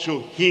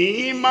unto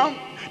him.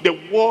 The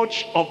word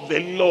of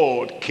the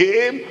Lord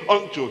came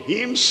unto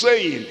him,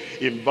 saying,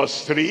 in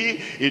verse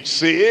 3, it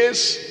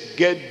says,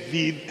 get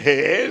thee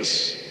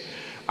hence,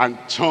 and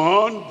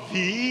turn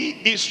thee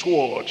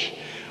eastward,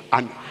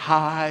 and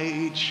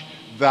hide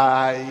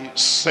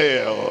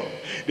thyself.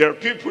 There are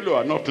people who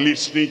are not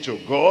listening to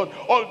God.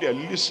 All they're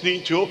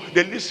listening to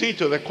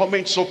the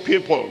comments of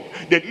people.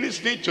 They're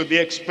listening to the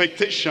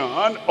expectation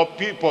of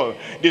people.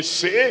 They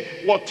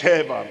say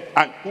whatever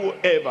and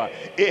whoever.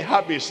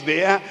 Ahab is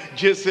there,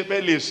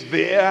 Jezebel is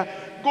there.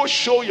 Go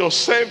show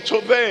yourself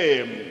to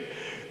them.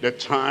 The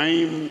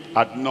time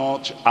had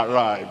not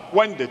arrived.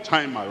 When the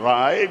time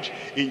arrived,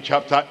 in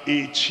chapter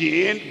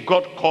 18,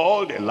 God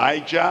called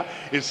Elijah.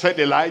 He said,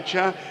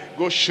 Elijah,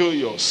 go show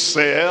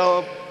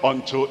yourself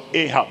unto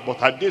Ahab.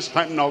 But at this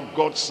time now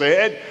God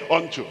said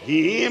unto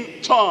him,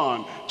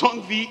 turn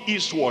thee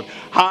eastward,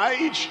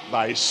 hide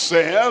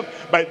thyself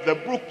by the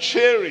brook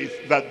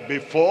Cherith,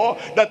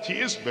 that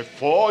is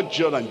before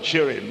Jordan.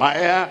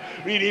 Jeremiah,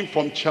 reading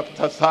from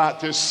chapter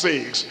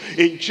 36.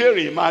 In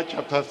Jeremiah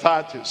chapter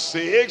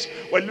 36,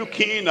 we're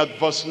looking at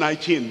verse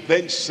 19.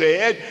 Then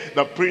said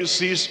the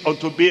princes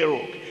unto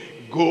Baruch,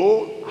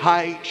 go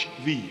hide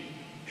thee,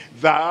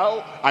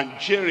 thou and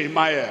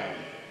Jeremiah,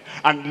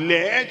 and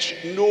let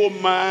no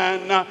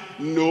man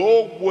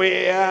know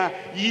where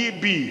ye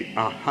be.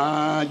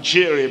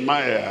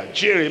 Jeremiah,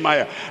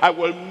 I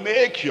will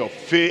make your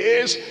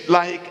face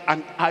like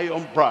an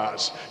iron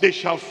brass. They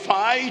shall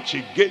fight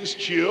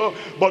against you,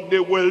 but they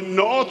will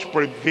not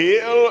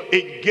prevail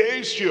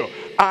against you.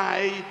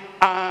 I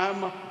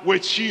am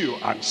with you.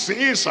 And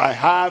since I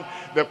have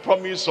the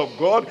promise of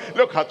God,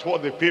 look at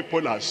what the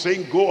people are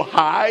saying. Go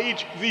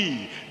hide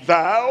thee,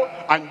 thou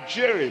and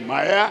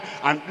Jeremiah,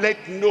 and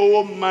let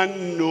no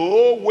man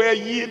know where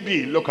ye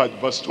be. Look at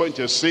verse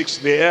 26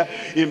 there.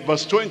 In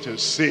verse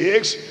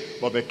 26,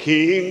 but the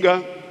king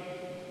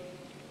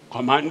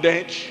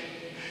commanded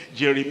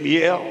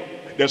Jeremiah,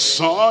 the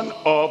son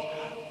of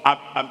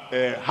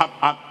Amalek,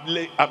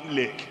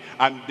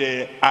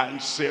 and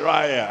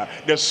Seraiah,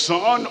 the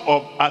son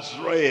of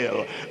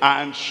Azrael,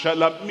 and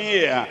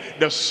Shalamiah,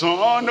 the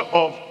son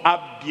of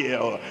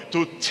Abdiel,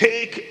 to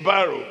take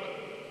Baruch,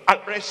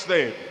 arrest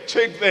them,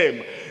 take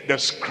them, the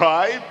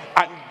scribe,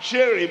 and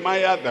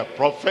Jeremiah the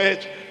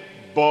prophet,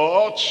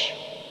 but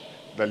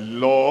the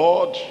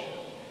Lord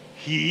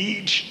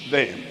hid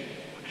them.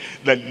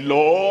 The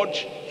Lord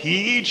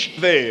hid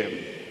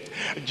them.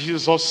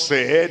 Jesus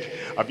said,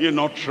 have you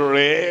not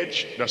read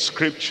the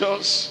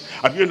scriptures?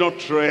 Have you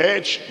not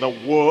read the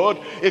word?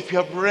 If you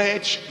have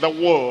read the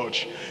word,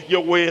 you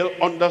will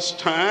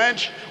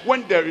understand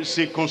when there is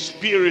a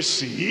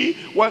conspiracy.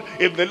 Well,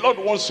 if the Lord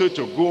wants you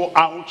to go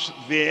out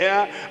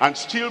there and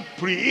still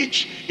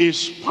preach in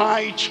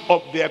spite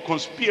of their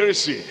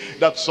conspiracy,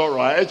 that's all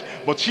right.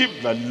 But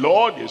if the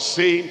Lord is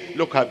saying,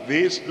 look at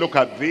this, look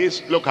at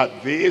this, look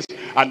at this,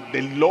 and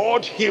the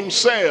Lord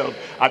himself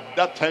at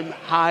that time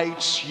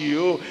hides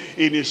you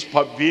in his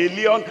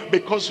pavilion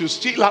because you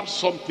still have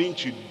something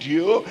to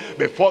do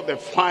before the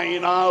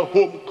final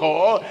home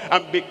call,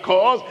 and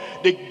because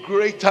the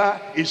greater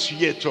is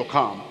yet to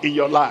come in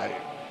your life,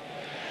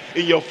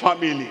 in your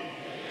family,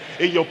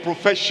 in your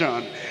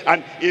profession,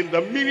 and in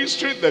the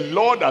ministry the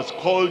Lord has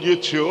called you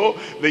to.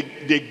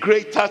 The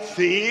greater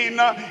thing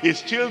is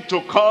still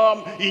to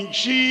come in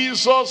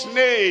Jesus'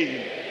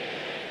 name.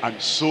 And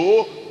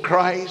so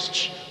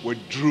Christ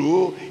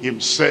withdrew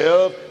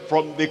himself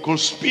from the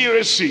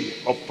conspiracy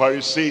of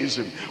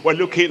Pharisaism. We're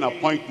looking at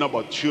point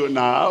number 2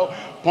 now.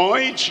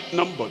 Point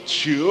number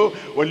 2,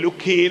 we're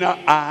looking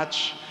at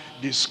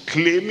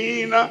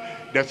disclaiming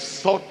the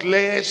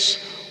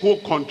thoughtless who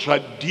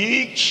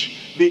contradict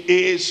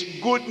his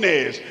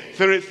goodness.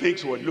 3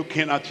 things we're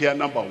looking at here.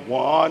 Number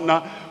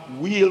 1,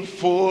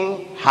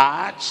 willful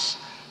hearts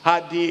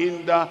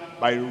hardened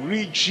by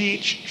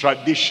rigid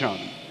tradition.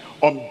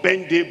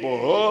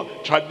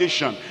 Unbendable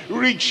tradition,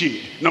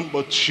 rigid.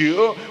 Number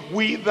 2,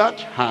 withered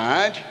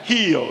hand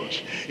healed.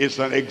 It's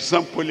an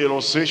example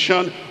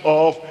illustration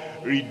of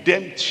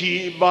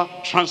redemptive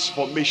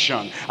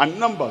transformation. And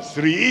number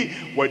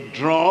 3,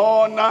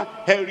 withdrawn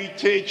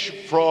heritage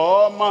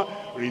from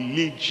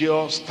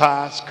religious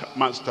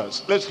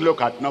taskmasters. Let's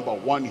look at number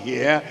 1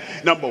 here.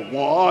 Number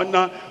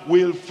 1,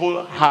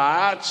 willful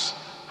hearts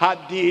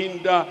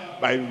hardened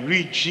by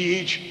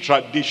rigid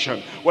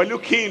tradition. We're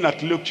looking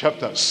at Luke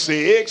chapter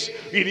 6,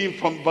 reading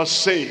from verse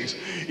 6.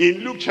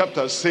 In Luke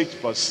chapter 6,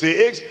 verse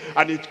 6,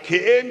 and it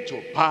came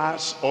to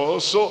pass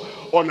also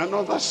on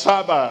another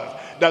Sabbath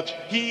that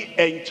he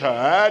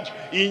entered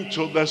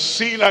into the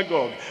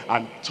synagogue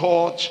and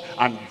taught,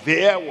 and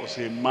there was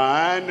a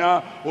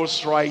man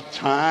whose right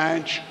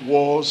hand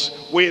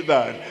was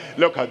withered.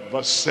 Look at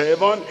verse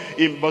 7.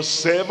 In verse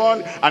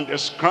 7, and the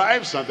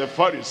scribes and the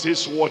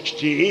Pharisees watched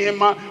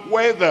him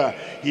whether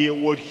he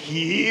would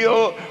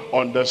heal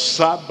on the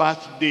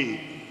Sabbath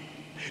day,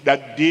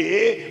 that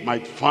they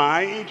might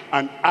find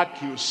an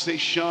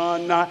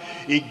accusation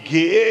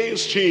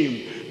against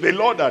him. The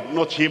Lord had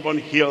not even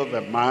healed the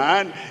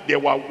man. They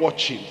were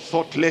watching,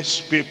 thoughtless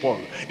people.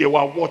 They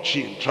were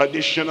watching,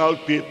 traditional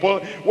people,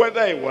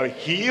 whether he will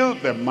heal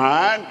the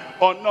man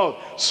or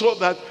not, so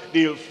that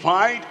they'll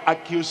find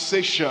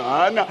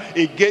accusation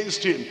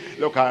against him.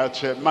 Look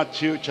at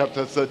Matthew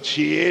chapter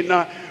 13,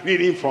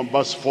 reading from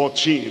verse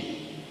 14.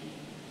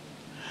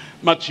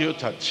 Matthew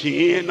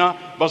 13,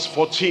 verse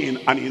 14,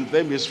 and in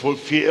them is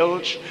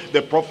fulfilled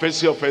the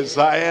prophecy of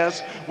Isaiah,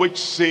 which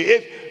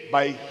saith,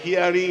 by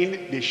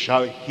hearing they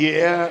shall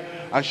hear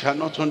and shall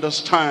not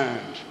understand,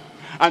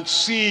 and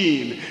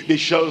seeing they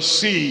shall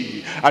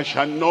see and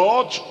shall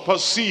not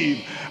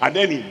perceive. And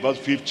then in verse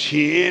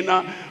 15,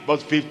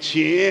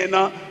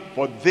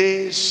 for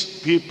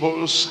this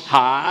people's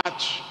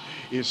heart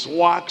is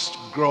waxed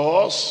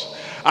gross,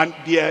 and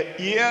their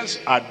ears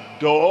are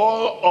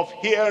dull of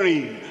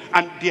hearing,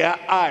 and their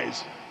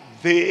eyes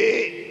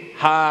they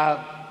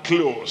have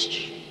closed.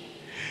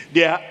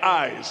 Their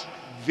eyes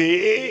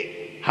they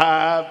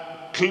have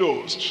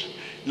closed.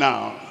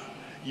 Now,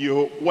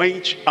 you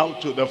went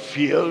out to the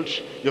field,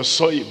 you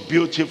saw a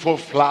beautiful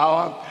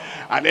flower,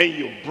 and then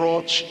you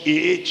brought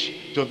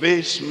it to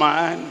this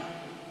man.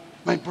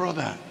 My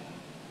brother,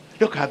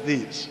 look at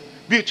this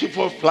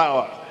beautiful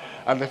flower.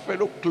 And the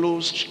fellow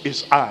closed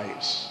his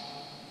eyes.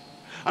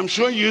 I'm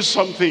showing you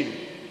something.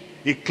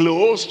 He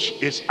closed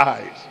his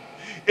eyes.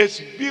 It's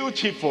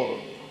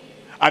beautiful,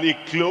 and he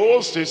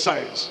closed his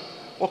eyes.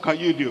 What can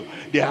you do?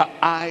 Their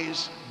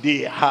eyes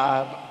they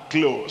have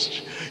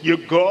closed. You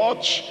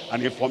got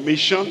an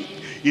information,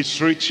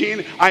 it's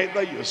written,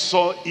 either you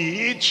saw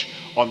it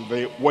on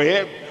the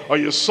web, or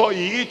you saw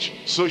it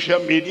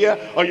social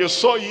media, or you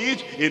saw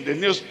it in the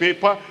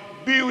newspaper,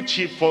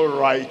 beautiful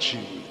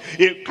writing.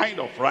 A kind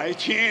of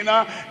writing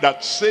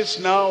that says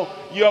now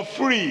you're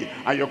free,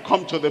 and you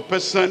come to the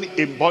person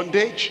in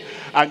bondage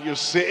and you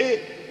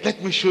say,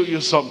 let me show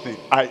you something.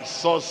 I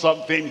saw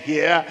something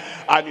here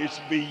and it's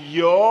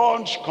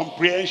beyond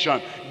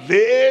comprehension.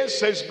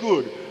 This is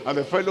good. And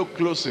the fellow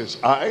closes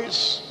his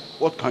eyes.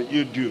 What can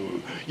you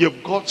do?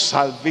 You've got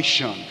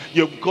salvation,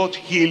 you've got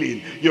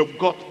healing, you've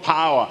got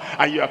power,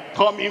 and you are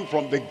coming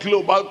from the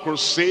global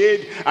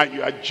crusade, and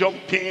you are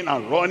jumping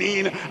and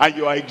running, and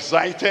you are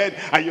excited,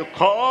 and you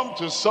come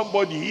to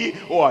somebody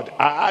who had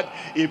had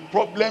a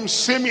problem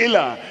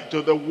similar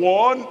to the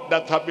one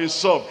that had been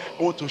solved.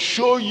 I want to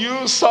show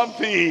you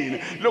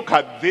something. Look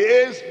at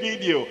this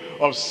video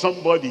of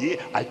somebody,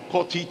 I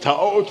cut it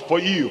out for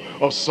you,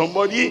 of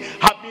somebody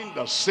having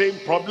the same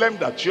problem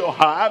that you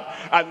have,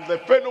 and the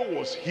fellow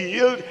was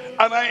healed,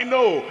 and I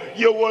know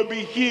you will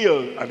be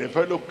healed. And the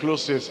fellow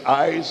closes his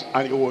eyes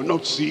and he will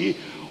not see.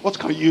 What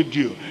can you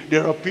do?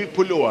 There are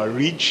people who are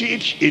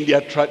rigid in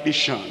their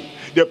tradition.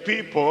 The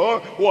people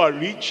who are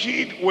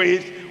rigid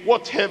with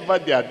whatever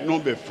they had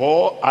known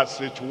before, as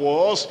it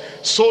was,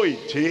 so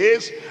it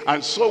is,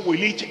 and so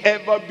will it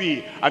ever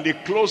be. And they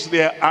close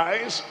their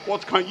eyes.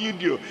 What can you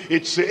do?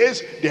 It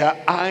says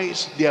their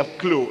eyes they have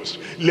closed,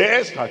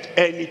 lest at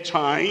any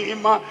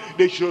time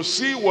they should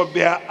see with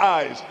their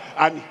eyes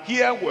and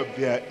hear with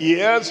their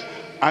ears,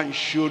 and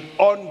should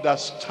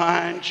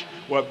understand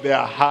with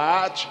their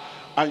heart,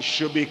 and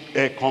should be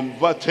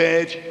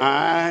converted,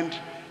 and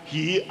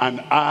he and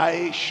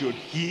I should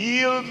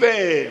heal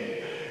them.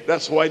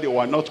 That's why they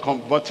were not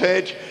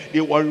converted.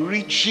 They were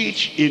rigid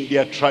in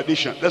their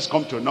tradition. Let's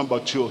come to number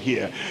 2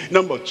 here.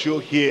 Number 2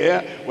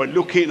 here, we're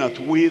looking at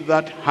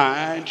withered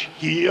hand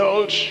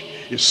healed,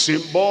 a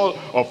symbol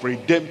of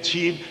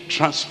redemptive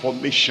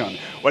transformation.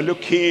 We're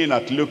looking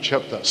at Luke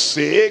chapter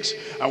 6,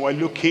 and we're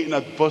looking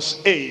at verse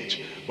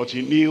 8. But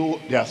he knew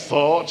their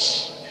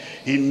thoughts.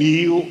 He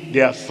knew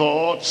their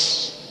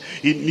thoughts.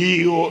 He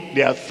knew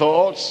their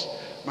thoughts.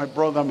 My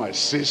brother, my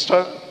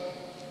sister,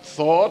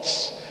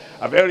 thoughts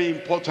are very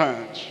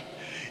important.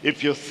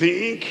 If you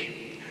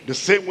think the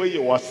same way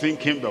you were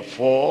thinking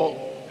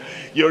before,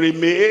 you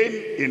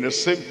remain in the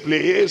same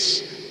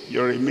place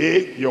you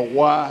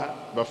were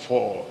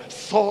before.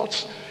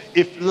 Thoughts,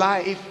 if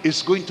life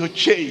is going to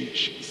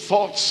change,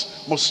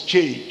 thoughts must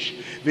change.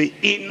 The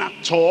inner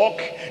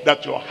talk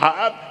that you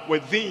have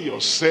within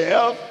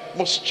yourself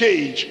must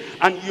change,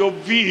 and your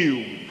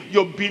view,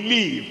 your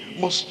belief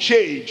must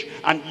change,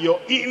 and your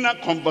inner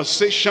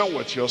conversation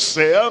with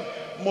yourself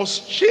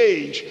must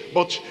change.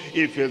 But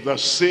if it's the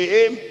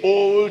same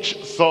old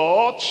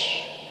thought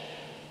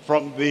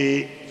from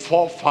the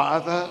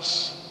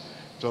forefathers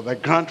to the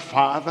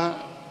grandfather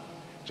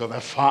to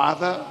the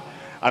father,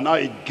 and now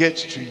it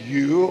gets to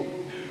you,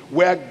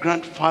 where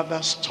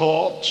grandfather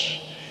stopped,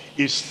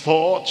 his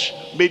thought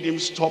made him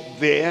stop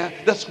there,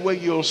 that's where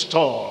you'll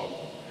stop.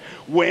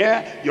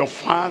 Where your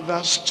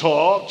father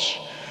stopped,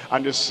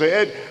 and he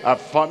said, a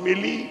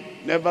family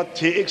never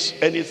takes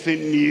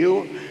anything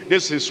new.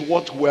 This is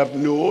what we have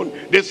known.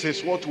 This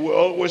is what we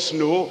always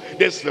know.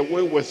 This is the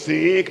way we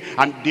think.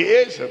 And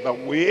this is the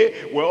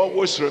way we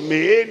always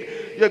remain.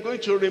 You're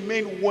going to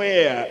remain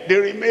where they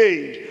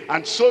remained.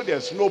 And so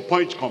there's no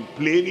point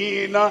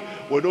complaining.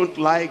 We don't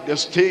like the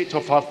state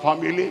of our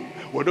family.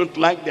 We don't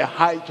like the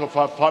height of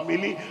our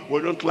family.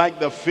 We don't like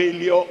the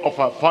failure of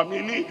our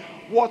family.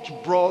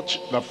 What brought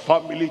the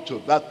family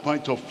to that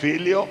point of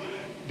failure?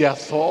 Their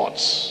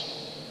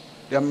thoughts,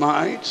 their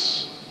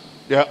minds,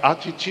 their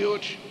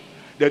attitude,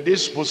 their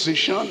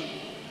disposition,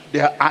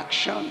 their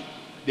action,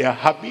 their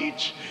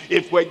habits.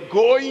 If we're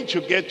going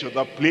to get to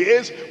the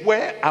place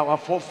where our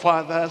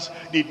forefathers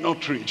did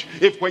not reach,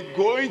 if we're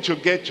going to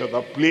get to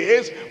the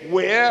place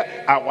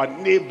where our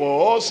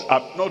neighbors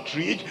have not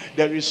reached,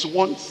 there is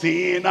one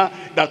thing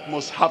that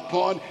must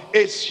happen.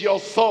 It's your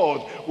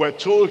thought. We're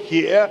told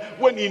here,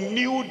 when he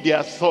knew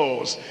their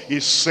thoughts, he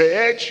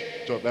said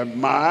to the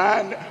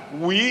man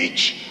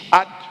which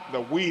had the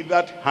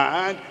withered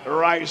hand,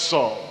 rise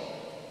up.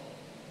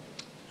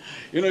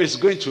 You know, it's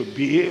going to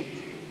be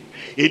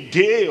a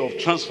day of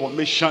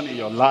transformation in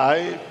your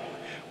life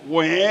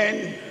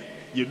when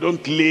you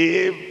don't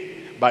live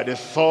by the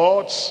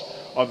thoughts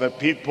of the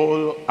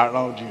people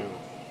around you.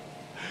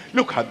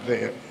 Look at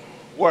them.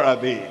 Where are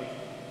they?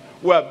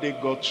 Where have they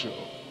got to?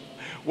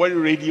 When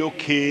radio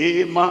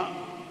came,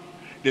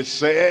 they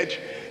said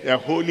they're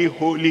holy,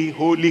 holy,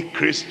 holy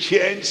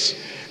Christians.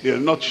 They'll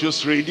not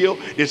use radio.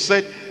 They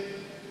said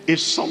if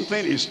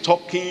something is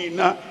talking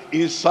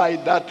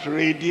inside that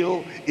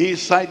radio,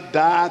 inside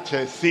that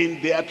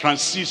thing there,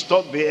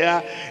 transistor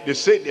there, they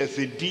say there's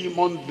a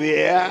demon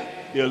there,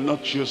 they'll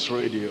not use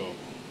radio.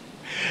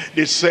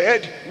 They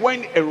said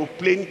when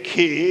aeroplane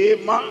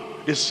came,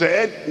 they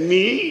said,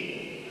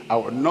 me, I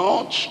will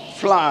not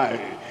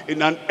fly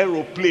in an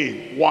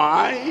aeroplane.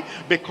 Why?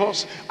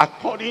 Because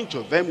according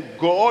to them,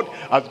 God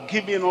has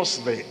given us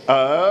the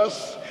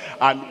earth,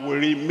 and we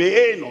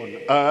remain on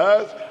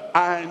earth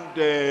and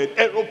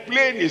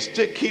aeroplane is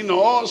taking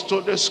us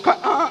to the sky.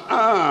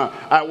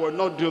 I will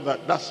not do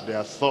that. That's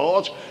their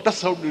thought.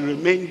 That's how they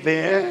remain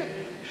there.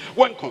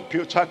 When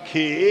computer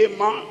came,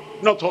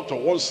 not up to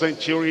 1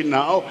 century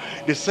now,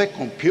 they said,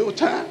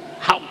 computer?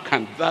 How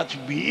can that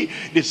be?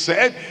 They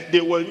said they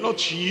will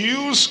not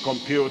use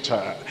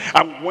computer.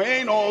 And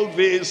when all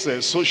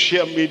these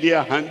social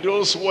media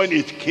handles, when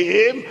it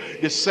came,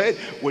 they said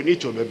we need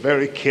to be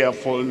very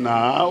careful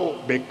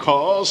now,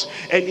 because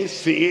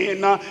anything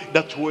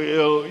that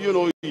will,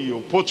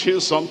 you put in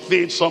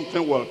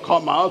something will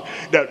come out.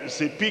 There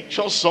is a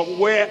picture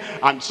somewhere,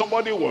 and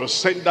somebody will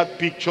send that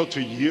picture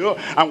to you,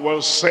 and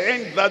will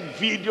send that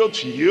video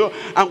to you,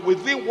 and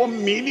within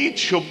 1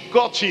 minute you've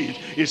got it.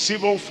 It's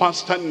even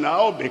faster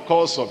now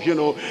because of,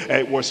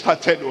 we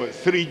started with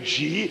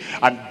 3G,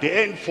 and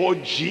then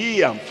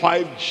 4G and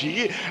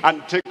 5G,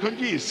 and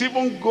technology is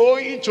even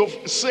going to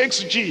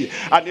 6G,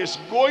 and it's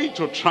going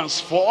to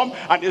transform,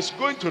 and it's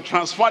going to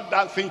transfer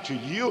that thing to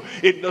you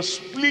in the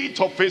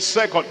split of a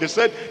second. They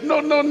said,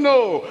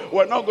 no,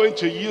 we're not going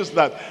to use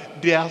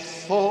that. Their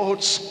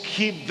thoughts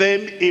keep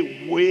them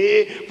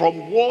away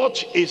from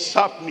what is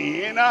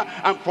happening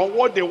and from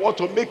what they want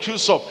to make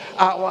use of.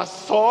 Our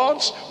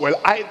thoughts will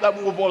either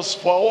move us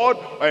forward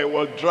or it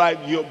will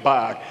drive you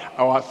back.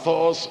 Our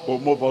thoughts will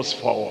move us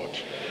forward.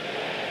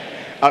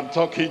 I'm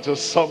talking to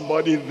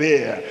somebody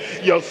there.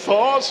 Your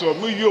thoughts will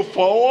move you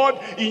forward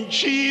in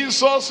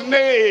Jesus'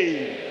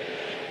 name.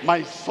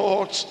 My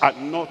thoughts are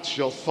not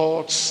your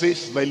thoughts,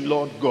 says the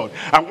Lord God.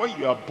 And when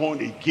you are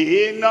born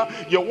again,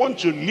 you want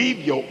to leave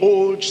your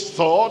old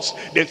thoughts,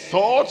 the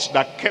thoughts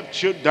that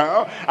kept you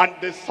down, and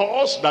the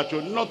thoughts that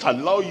will not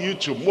allow you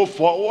to move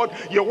forward.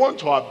 You want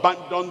to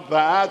abandon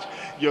that.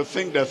 You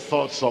think the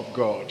thoughts of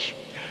God.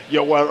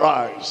 You will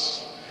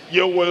rise.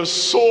 You will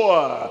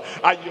soar,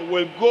 and you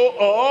will go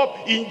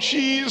up in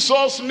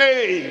Jesus'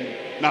 name.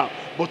 Now,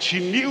 but he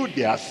knew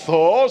their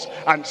thoughts,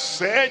 and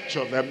said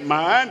to the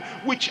man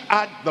which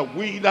had the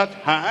withered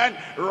hand,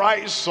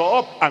 rise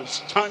up and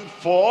stand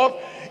forth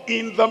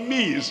in the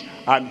midst.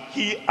 And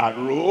he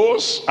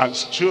arose and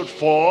stood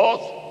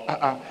forth.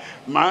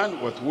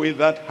 Man with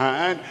withered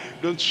hand,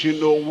 don't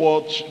you know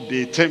what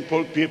the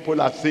temple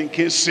people are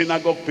thinking,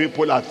 synagogue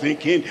people are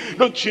thinking?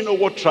 Don't you know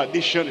what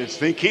tradition is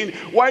thinking?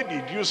 Why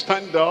did you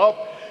stand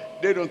up?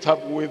 They don't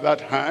have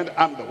withered hand.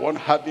 I'm the one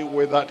having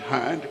withered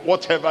hand.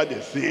 Whatever they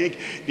think,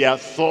 their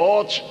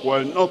thoughts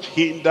will not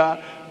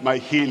hinder my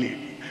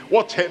healing.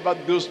 Whatever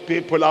those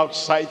people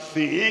outside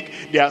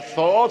think, their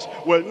thoughts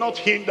will not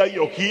hinder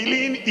your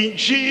healing in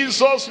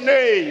Jesus'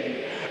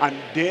 name. And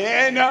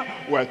then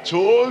we're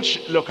told,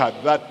 look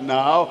at that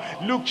now,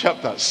 Luke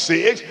chapter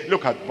 6,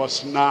 look at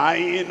verse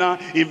 9.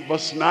 In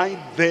verse 9,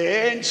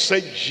 then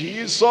said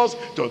Jesus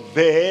to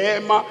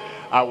them,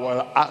 I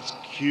will ask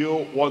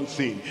you one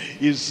thing.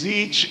 Is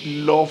it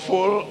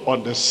lawful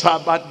on the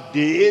Sabbath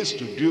days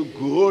to do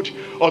good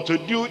or to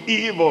do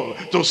evil,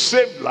 to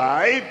save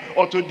life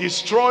or to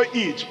destroy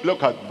it?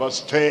 Look at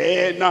verse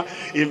 10.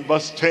 In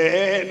verse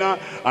 10,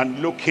 and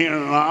looking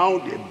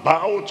round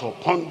about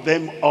upon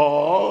them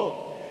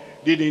all,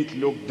 didn't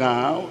look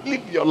down.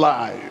 Live your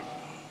life.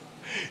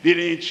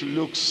 Didn't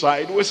look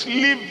sideways.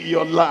 Live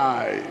your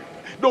life.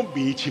 Don't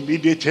be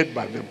intimidated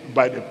by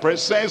the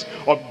presence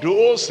of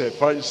those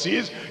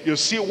Pharisees. You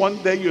see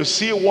one there, you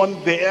see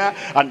one there,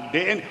 and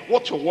then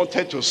what you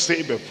wanted to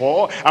say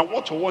before, and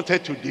what you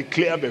wanted to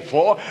declare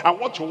before, and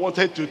what you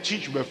wanted to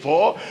teach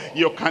before,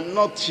 you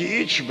cannot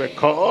teach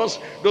because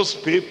those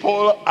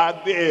people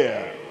are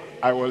there.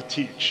 I will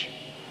teach.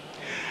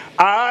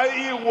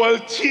 I will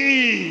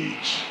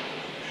teach.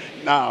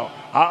 Now,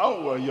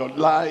 how will your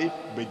life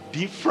be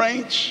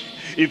different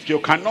if you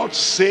cannot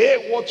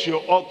say what you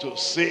ought to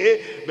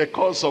say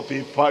because of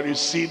a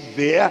Pharisee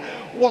there?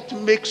 What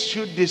makes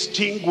you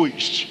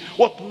distinguished?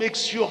 What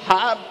makes you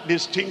have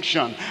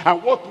distinction?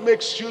 And what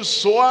makes you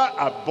soar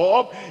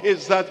above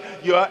is that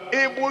you are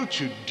able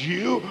to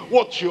do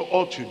what you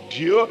ought to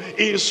do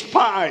in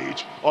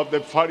spite of the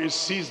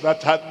Pharisees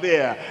that are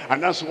there.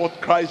 And that's what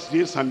Christ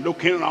did. And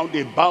looking round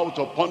about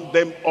upon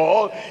them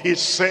all, he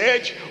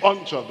said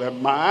unto the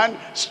man,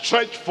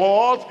 stretch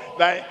forth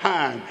thy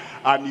hand.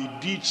 And he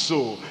did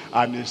so,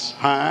 and his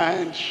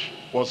hand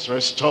was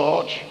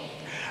restored,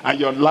 and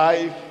your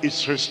life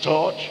is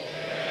restored,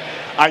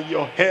 and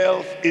your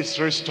health is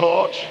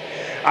restored,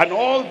 and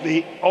all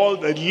the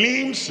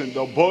limbs in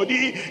the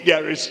body, they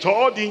are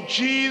restored in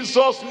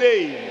Jesus'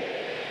 name.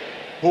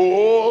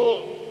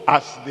 Whole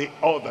as the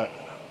other.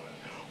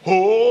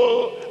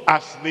 Whole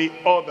as the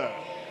other.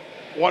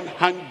 One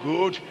hand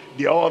good,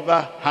 the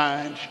other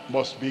hand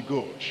must be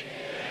good.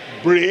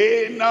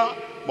 Brain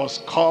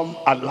must come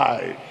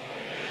alive.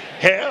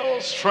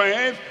 Health,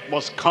 strength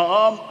must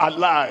come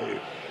alive.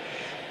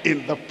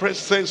 In the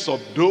presence of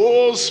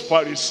those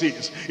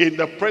Pharisees, in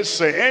the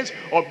presence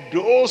of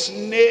those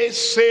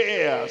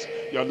naysayers,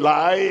 your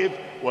life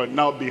will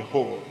now be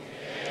whole.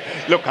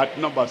 Look at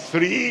number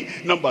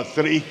 3. Number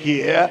 3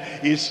 here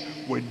is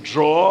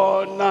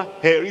withdrawn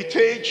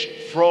heritage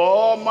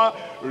from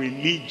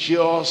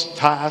religious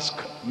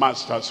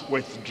taskmasters.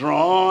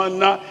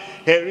 Withdrawn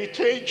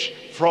heritage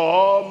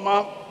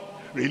from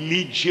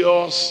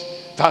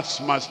religious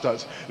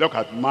taskmasters. Look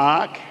at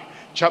Mark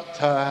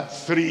chapter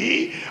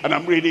 3, and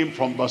I'm reading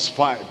from verse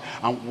 5.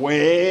 And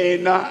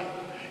when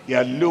he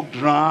had looked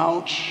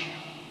round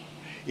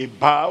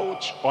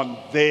about on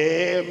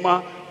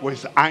them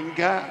with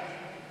anger.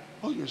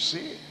 Oh, you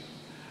see,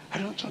 I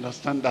don't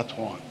understand that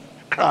one.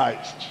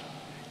 Christ,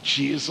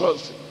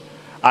 Jesus,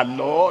 our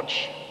Lord,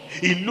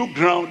 he looked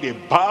round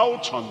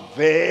about on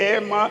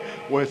them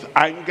with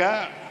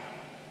anger.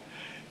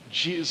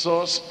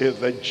 Jesus is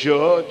the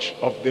judge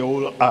of the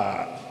whole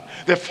earth.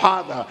 The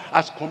Father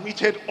has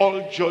committed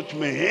all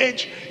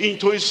judgment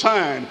into his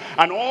hand.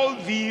 And all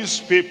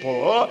these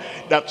people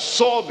that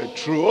saw the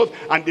truth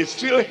and they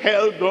still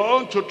held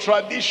on to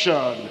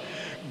tradition.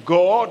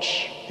 God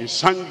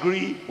is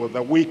angry with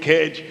the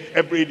wicked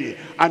every day.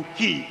 And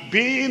he,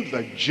 being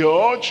the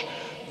judge,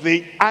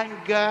 the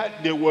anger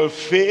they will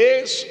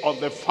face on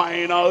the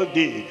final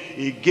day,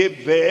 he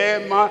gave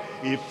them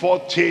a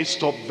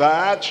foretaste of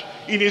that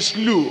in his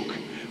look.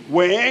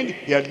 When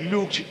he had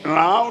looked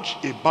round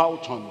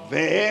about on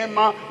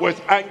them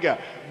with anger,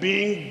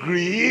 being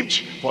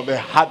grieved for the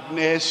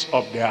hardness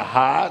of their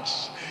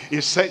hearts,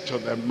 he said to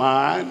the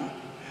man,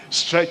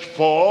 stretch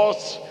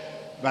forth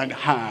thine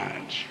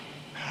hand.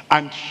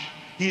 And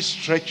he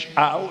stretched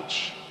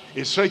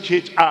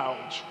it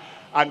out,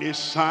 and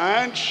his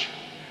hand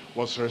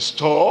was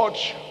restored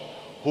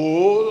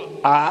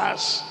whole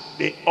as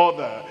the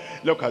other.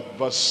 Look at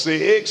verse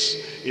 6.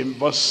 In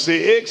verse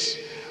 6,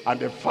 and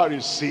the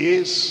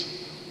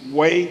Pharisees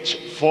went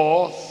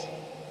forth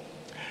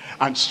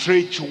and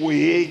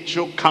straightway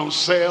took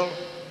counsel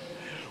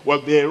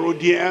with the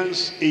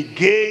Herodians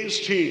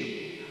against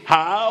him,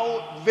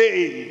 how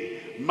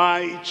they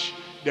might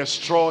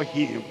destroy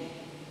him.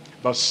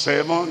 Verse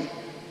 7,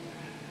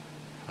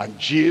 and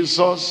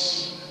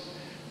Jesus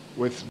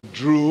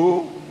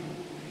withdrew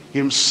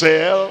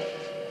himself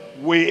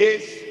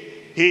with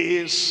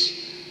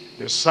his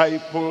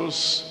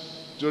disciples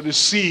to the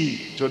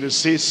sea, to the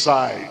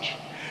seaside.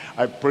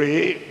 I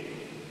pray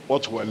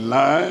what we'll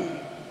learn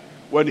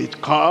when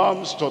it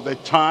comes to the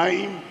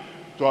time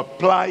to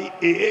apply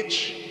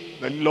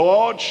it, the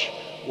Lord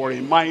will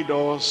remind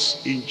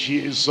us in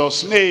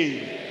Jesus'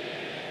 name.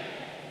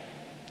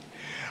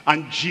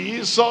 And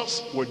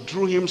Jesus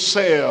withdrew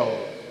himself.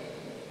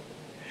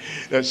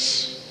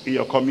 There's in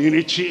your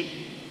community,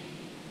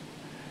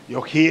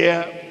 you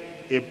hear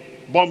a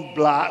bomb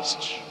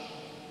blast,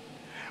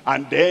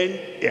 and then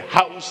a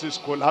house is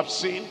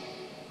collapsing,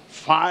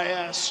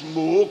 fire,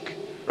 smoke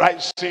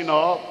rising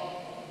up.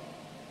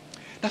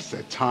 That's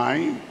the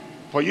time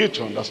for you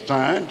to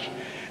understand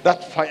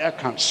that fire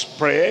can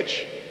spread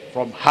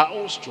from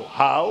house to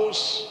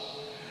house,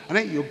 and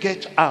then you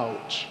get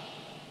out.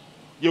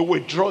 You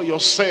withdraw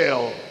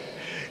yourself.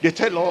 They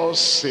tell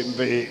us in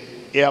the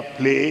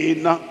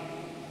airplane,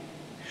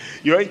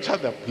 you enter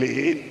the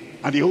plane,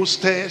 and the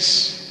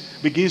hostess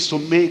begins to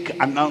make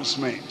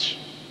announcements.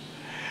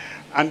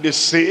 And they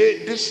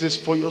say, this is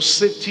for your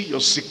safety, your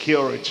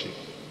security.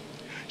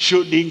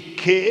 Should in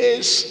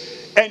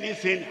case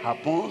anything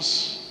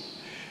happens,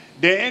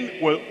 then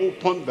we'll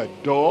open the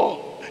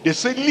door. They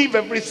say, leave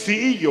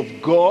everything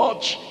you've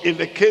got in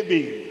the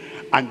cabin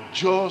and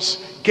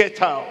just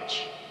get out.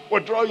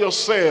 Withdraw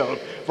yourself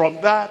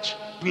from that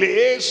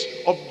place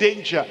of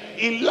danger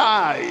in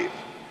life.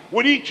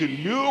 We need to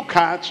look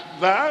at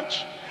that.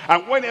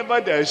 And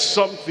whenever there is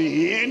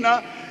something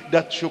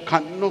that you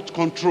cannot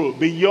control,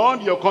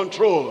 beyond your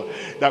control,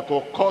 that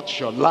will cut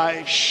your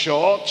life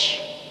short,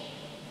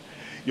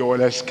 you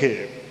will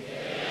escape.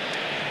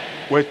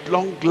 With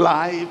long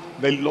life,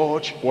 the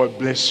Lord will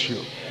bless you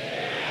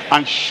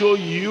and show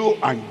you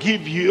and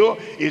give you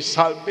a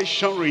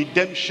salvation,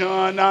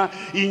 redemption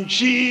in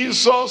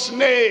Jesus'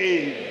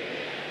 name.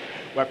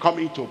 We're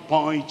coming to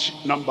point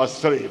number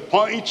 3.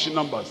 Point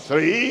number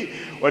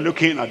 3, we're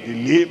looking at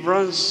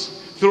deliverance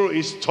through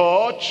his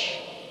touch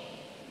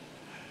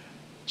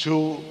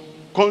to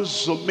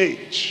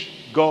consummate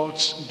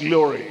God's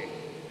glory.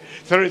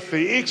 3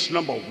 things.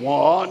 Number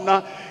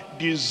 1,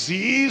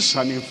 disease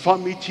and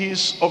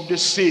infirmities of the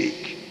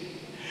sick.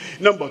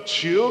 Number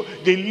 2,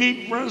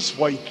 deliverance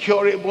for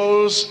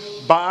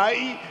incurables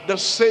by the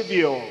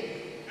Savior.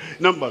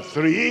 Number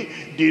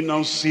 3,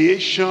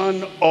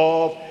 denunciation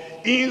of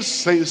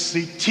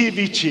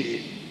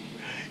insensitivity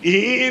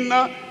in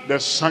the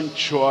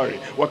sanctuary.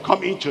 We're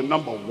coming to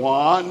number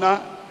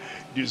 1,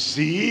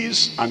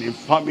 disease and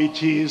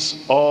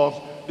infirmities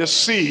of the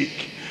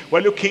sick.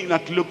 We're looking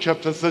at Luke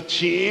chapter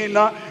 13,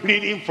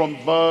 reading from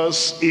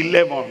verse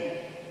 11.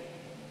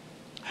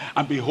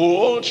 And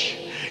behold,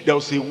 there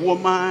was a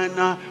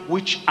woman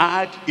which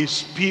had a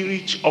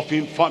spirit of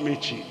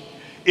infirmity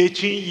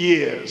 18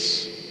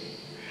 years,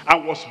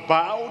 and was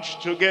bowed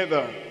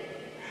together,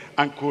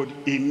 and could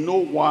in no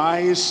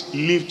wise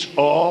lift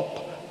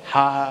up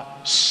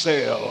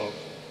herself.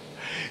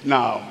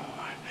 Now,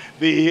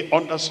 the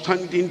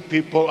understanding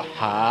people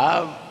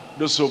have,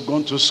 those who have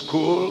gone to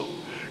school,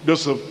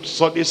 those who have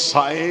studied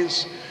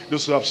science,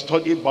 those who have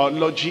studied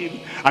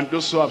biology, and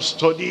those who have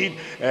studied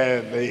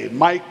the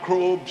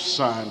microbes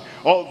and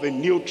all the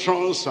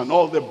neutrons and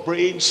all the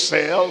brain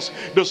cells,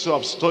 those who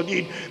have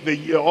studied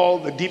all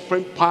the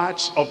different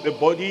parts of the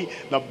body,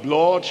 the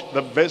blood,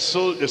 the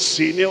vessel, the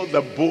sinew,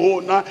 the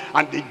bone,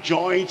 and the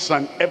joints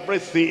and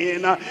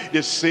everything.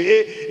 They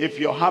say if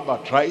you have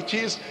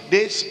arthritis,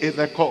 this is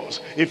the cause.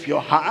 If you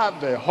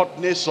have the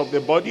hotness of the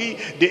body,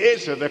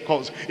 this is the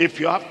cause. If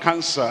you have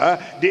cancer,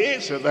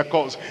 this is the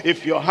cause.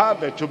 If you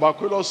have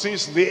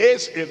tuberculosis,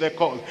 this is the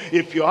cause.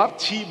 If you have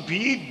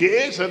TB,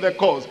 this is the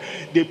cause.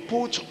 They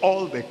put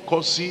all the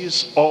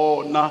causes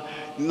on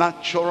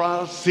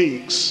natural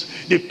things.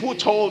 They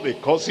put all the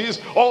causes,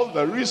 all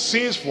the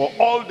reasons for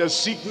all the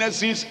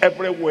sicknesses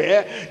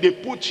everywhere. They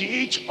put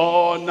it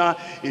on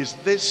is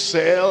this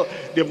cell,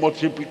 the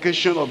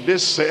multiplication of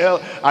this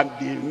cell, and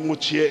the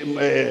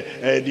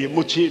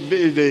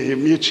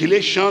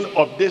mutilation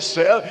of this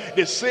cell.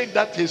 They say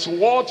that is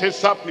what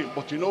is happening.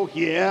 But you know,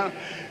 here,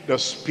 the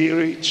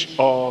spirit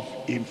of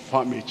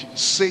infirmity.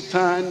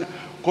 Satan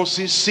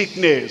causes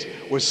sickness.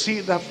 We see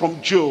that from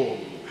Job.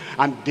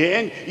 And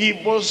then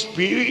evil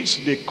spirits,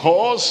 they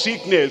cause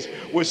sickness.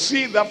 We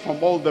see that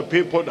from all the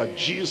people that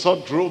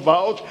Jesus drove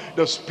out,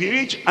 the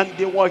spirit, and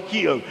they were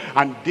healed.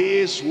 And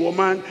this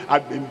woman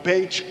had been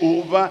bent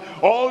over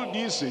all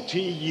these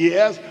 18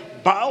 years,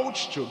 bowed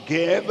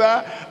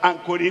together,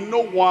 and could in no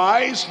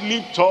wise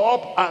lift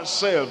up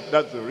herself.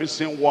 That's the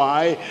reason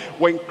why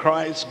when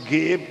Christ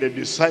gave the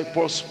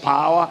disciples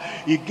power,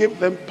 he gave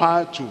them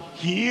power to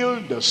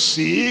heal the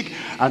sick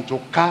and to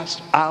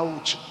cast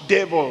out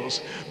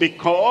devils,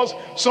 because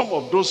some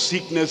of those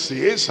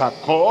sicknesses are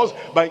caused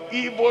by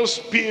evil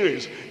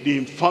spirits, the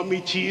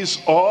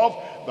infirmities of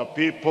the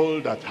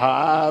people that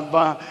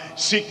have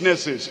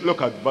sicknesses.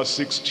 Look at verse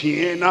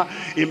 16.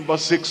 In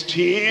verse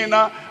 16,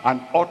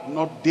 and ought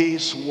not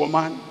this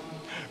woman,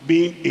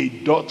 being a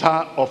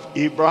daughter of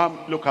Abraham,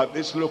 look at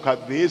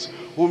this,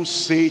 whom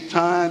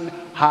Satan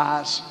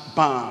has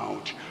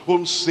bound.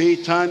 Whom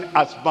Satan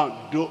has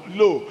bound.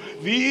 Lo,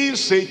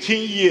 these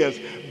 18 years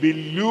be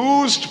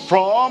loosed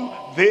from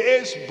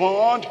this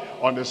bond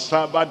on the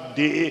Sabbath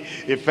day.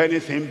 If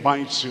anything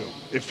binds you,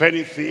 if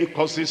anything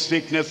causes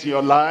sickness in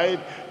your life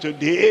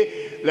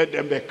today, let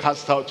them be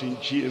cast out in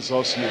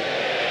Jesus' name.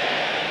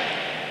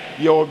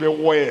 You'll be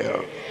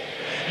well.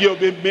 You'll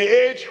be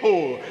made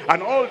whole.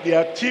 And all the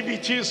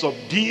activities of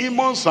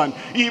demons and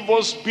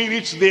evil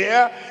spirits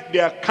there, they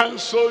are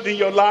cancelled in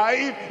your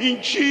life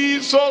in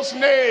Jesus'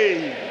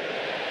 name.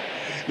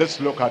 Let's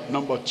look at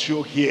number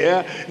 2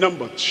 here.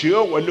 Number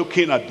 2, we're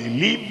looking at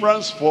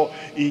deliverance for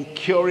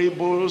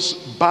incurables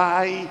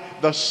by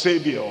the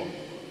Savior.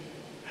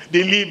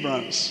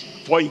 Deliverance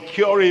for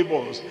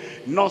incurables.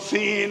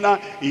 Nothing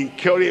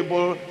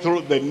incurable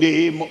through the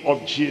name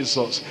of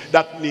Jesus.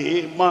 That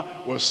name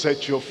will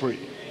set you free.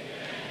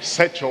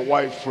 Set your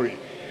wife free.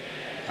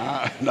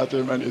 Not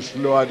even is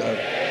lower than.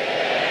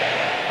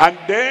 And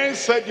then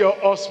set your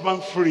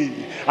husband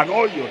free, and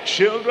all your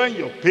children,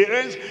 your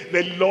parents.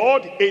 The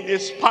Lord in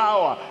his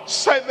power,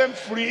 set them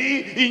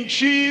free in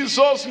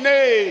Jesus'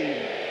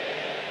 name.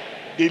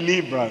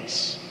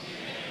 Deliverance.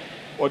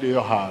 What do you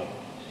have?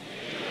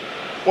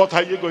 What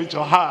are you going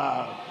to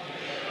have?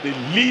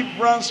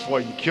 Deliverance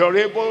for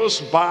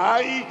incurables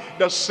by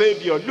the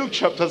Savior. Luke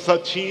chapter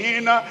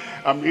 13,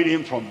 I'm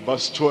reading from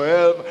verse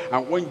 12.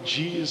 And when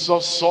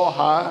Jesus saw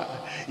her,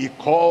 he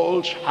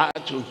called her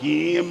to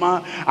him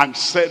and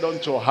said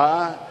unto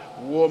her,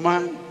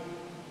 Woman,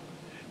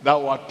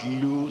 thou art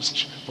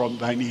loosed from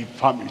thine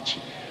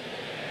infirmity.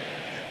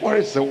 Where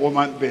is the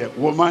woman there?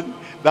 Woman,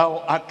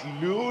 thou art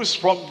loosed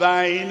from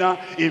thine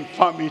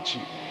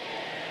infirmity.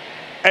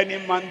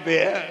 Any man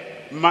there?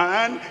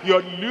 Man,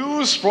 you're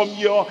loose from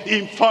your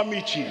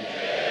infirmity.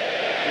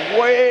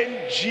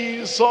 When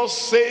Jesus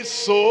says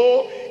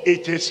so,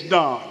 it is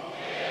done.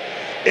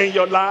 In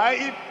your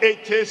life,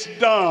 it is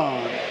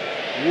done.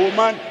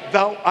 Woman,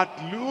 thou art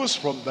loose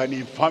from thine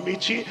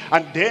infirmity.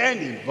 And then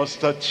in verse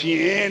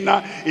 13,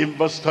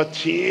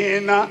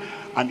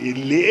 and he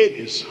laid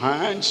his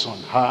hands on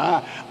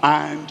her,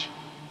 and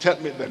tell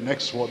me the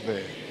next word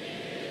there.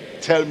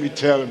 Tell me.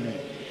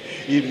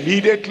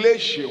 Immediately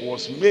she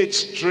was made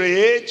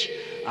straight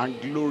and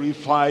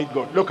glorified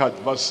God. Look at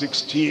verse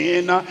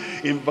 16.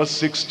 In verse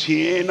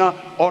 16,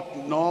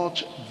 ought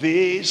not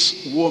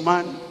this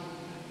woman?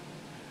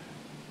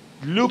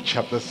 Luke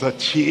chapter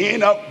 13,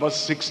 verse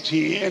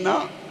 16.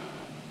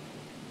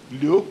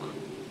 Luke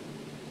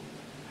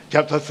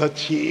chapter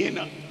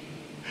 13,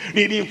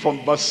 reading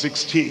from verse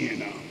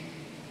 16.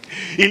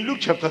 In Luke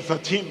chapter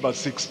 13, verse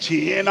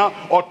 16,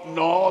 ought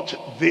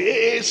not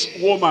this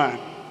woman,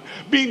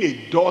 being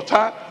a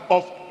daughter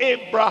of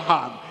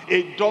Abraham,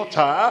 a daughter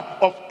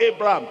of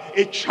Abraham,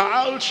 a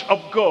child of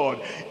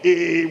God,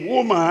 a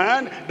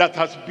woman that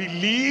has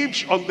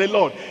believed on the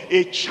Lord,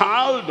 a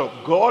child of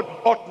God.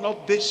 Ought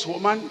not this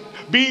woman,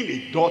 being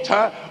a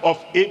daughter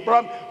of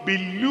Abraham, be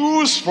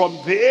loosed from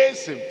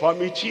this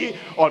infirmity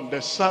on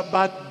the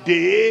Sabbath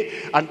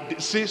day? And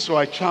since you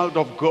are a child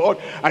of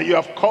God and you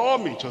have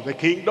come into the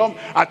kingdom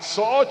at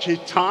such a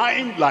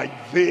time like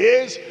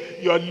this,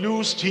 you are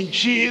loosed in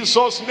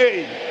Jesus'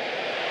 name.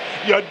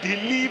 You are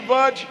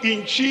delivered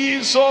in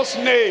Jesus'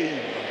 name.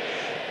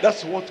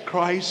 That's what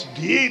Christ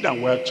did,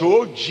 and we're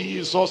told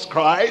Jesus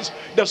Christ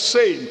the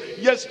same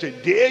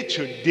yesterday,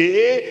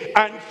 today,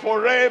 and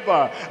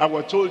forever. And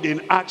we're told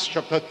in Acts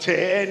chapter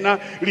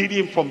 10,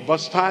 reading from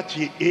verse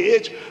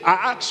 38,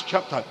 Acts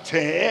chapter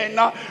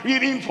 10,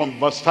 reading from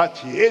verse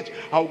 38,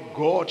 how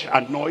God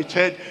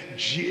anointed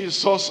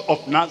Jesus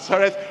of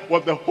Nazareth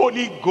with the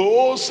Holy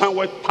Ghost and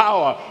with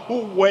power,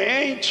 who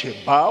went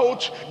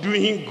about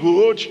doing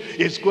good.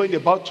 He's going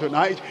about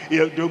tonight.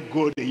 He'll do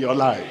good in your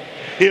life.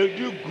 He'll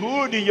do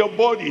good in your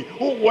body.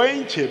 Who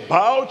went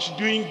about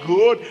doing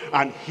good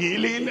and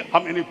healing.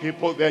 How many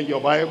people there in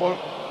your Bible?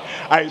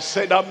 I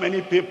said, how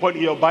many people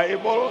in your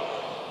Bible?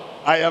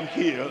 I am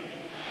healed.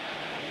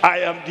 I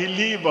am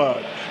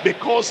delivered.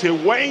 Because he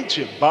went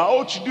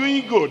about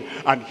doing good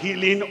and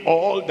healing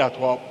all that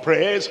were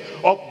oppressed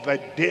of the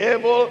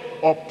devil.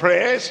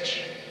 Oppressed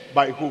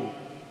by who?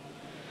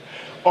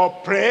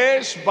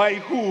 Oppressed by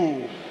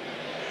who?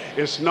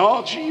 It's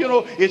not,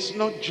 it's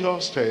not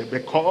just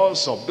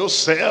because of those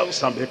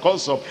cells and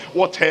because of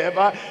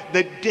whatever.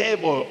 The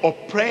devil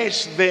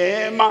oppressed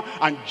them,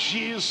 and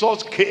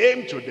Jesus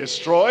came to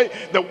destroy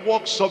the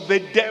works of the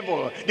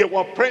devil. They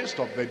were oppressed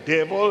of the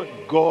devil.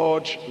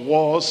 God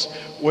was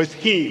with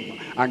him,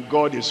 and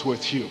God is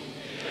with you.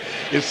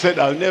 He said,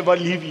 I'll never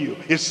leave you.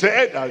 He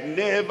said, I'll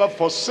never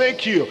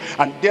forsake you.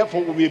 And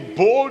therefore we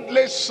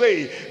boldly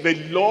say, the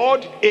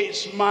Lord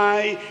is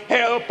my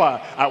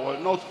helper. I will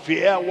not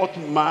fear what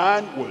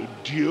man will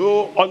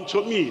do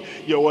unto me.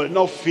 You will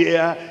not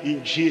fear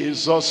in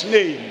Jesus'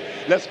 name.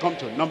 Let's come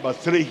to number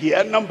 3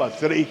 here. Number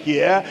 3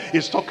 here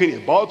is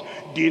talking about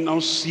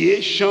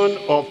denunciation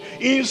of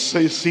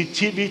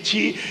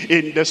insensitivity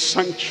in the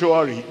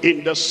sanctuary,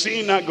 in the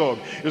synagogue.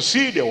 You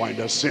see, they were in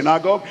the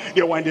synagogue,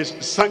 they were in the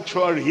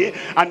sanctuary,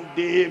 and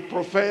they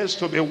professed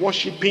to be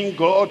worshiping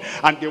God,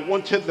 and they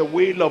wanted the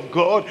will of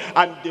God,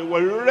 and they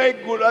will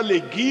regularly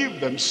devote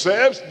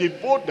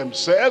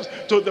themselves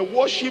to the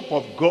worship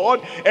of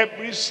God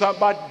every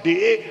Sabbath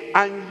day,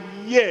 and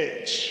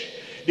yet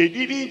they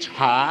didn't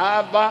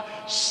have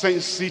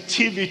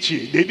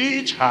sensitivity. They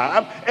didn't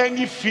have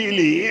any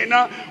feeling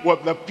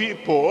with the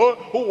people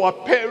who were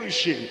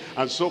perishing.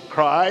 And so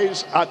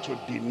Christ had to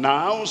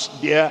denounce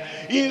their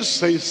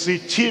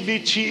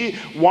insensitivity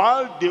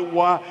while they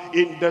were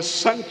in the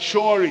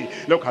sanctuary.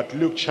 Look at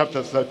Luke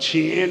chapter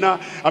 13.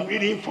 I'm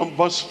reading from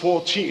verse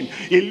 14.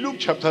 In Luke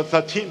chapter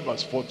 13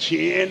 verse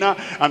 14,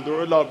 and the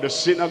ruler of the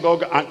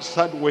synagogue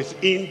answered with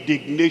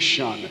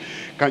indignation.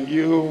 Can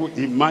you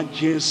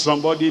imagine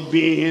somebody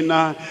being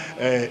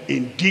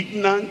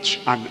indignant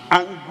and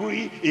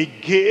angry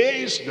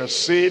against the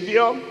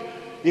Savior?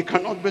 He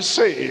cannot be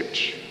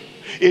saved.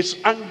 Is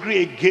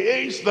angry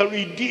against the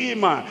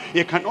Redeemer.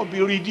 He cannot be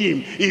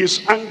redeemed. He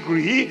is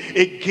angry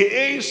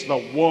against the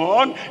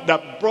one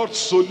that brought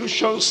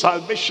solution,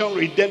 salvation,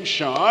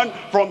 redemption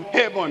from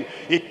heaven.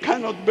 He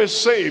cannot be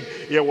saved.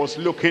 He was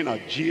looking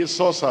at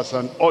Jesus as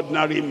an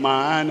ordinary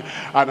man,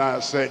 and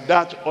as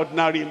that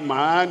ordinary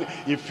man,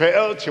 he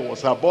felt he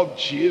was above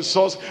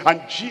Jesus,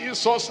 and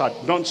Jesus had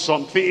done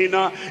something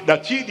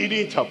that he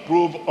didn't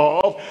approve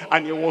of,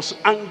 and he was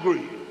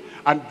angry.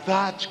 And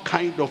that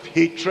kind of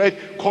hatred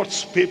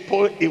cuts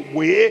people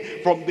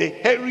away from the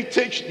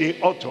heritage they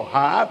ought to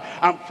have,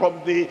 and from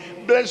the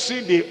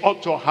blessing they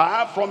ought to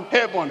have from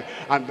heaven.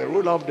 And the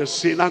ruler of the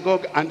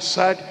synagogue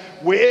answered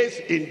with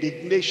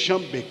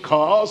indignation,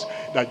 because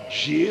that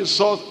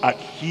Jesus had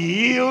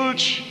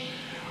healed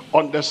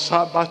on the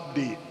Sabbath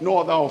day. No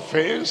other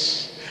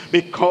offense.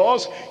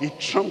 Because he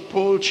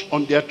trampled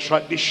on their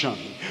tradition,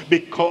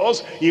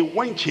 because he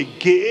went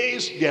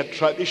against their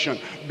tradition,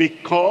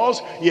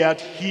 because he had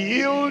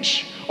healed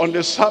on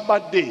the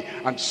Sabbath day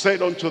and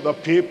said unto the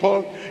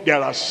people,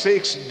 there are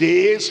 6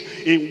 days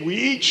in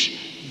which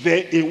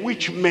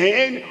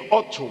men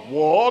ought to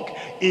walk.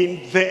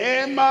 In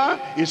them,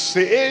 it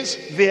says,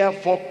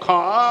 therefore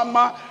come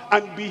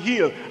and be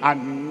healed,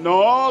 and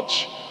not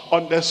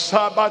on the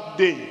Sabbath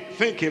day.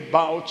 Think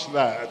about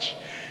that.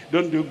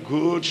 Don't do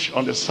good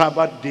on the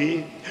Sabbath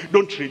day.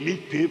 Don't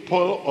relieve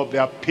people of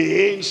their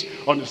pains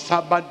on the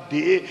Sabbath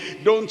day.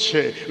 Don't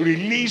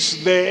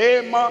release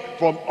them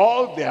from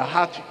all their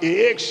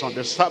heartaches on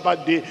the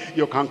Sabbath day.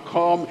 You can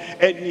come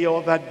any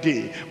other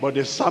day, but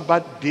the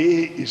Sabbath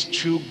day is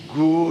too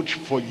good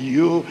for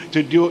you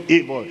to do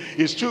evil.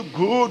 It's too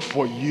good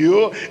for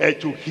you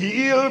to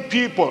heal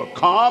people.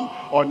 Come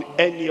on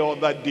any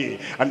other day.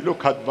 And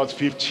look at verse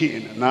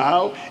 15.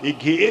 Now,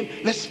 again,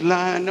 let's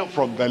learn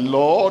from the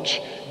Lord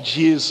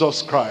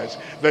Jesus Christ.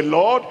 The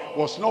Lord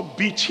was not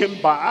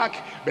beaten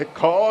back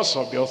because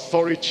of the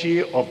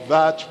authority of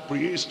that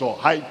priest or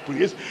high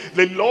priest.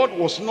 The Lord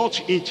was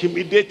not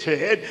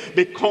intimidated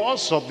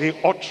because of the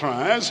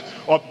utterance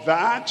of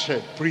that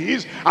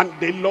priest. And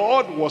the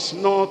Lord was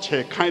not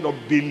kind of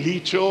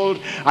belittled,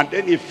 and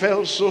then he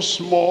felt so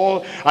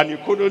small and he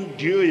couldn't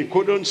do, he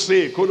couldn't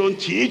say, he couldn't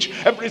teach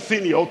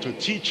everything he ought to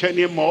teach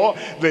anymore.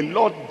 The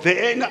Lord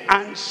then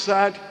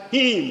answered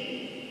him.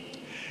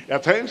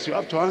 At times you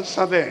have to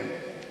answer them,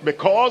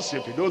 because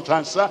if you don't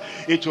answer,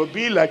 it will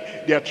be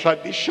like their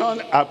tradition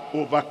have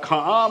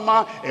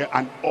overcome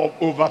and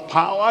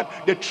overpowered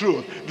the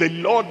truth. The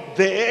Lord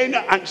then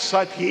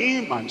answered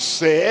him and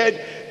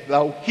said,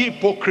 thou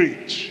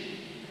hypocrite.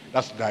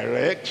 That's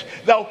direct.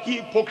 Thou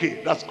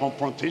hypocrite, that's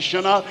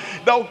confrontational.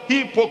 Thou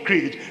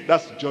hypocrite,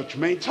 that's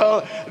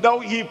judgmental. Thou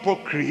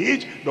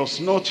hypocrite, does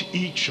not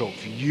each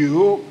of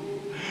you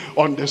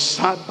on the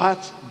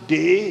Sabbath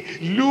day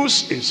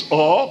loose his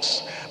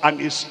ox and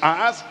his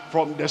ass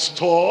from the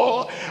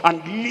stall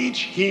and lead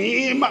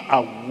him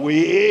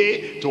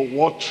away to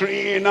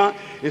watering?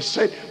 He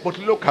said, but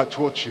look at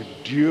what you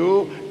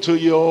do to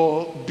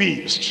your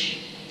beasts,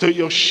 to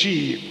your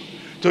sheep,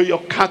 to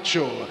your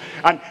cattle,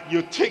 and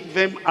you take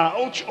them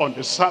out on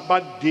the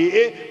Sabbath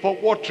day for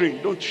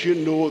watering. Don't you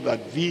know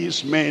that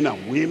these men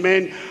and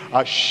women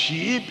are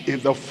sheep in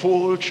the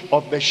fold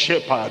of the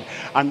shepherd,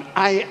 and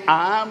I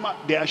am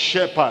their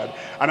shepherd,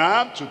 and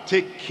I have to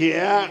take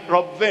care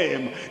of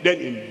them?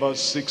 Then in verse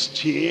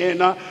 16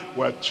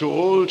 we're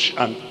told,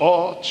 and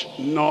ought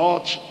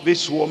not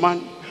this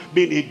woman,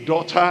 being a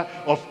daughter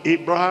of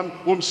Abraham,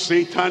 whom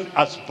Satan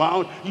has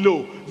bound,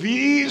 lo,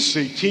 these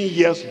 18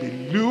 years be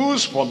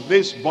loosed from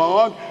this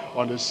bond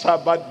on the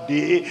Sabbath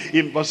day?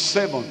 In verse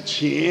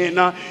 17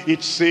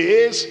 it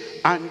says,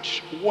 and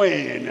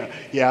when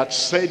he had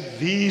said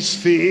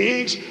these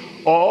things,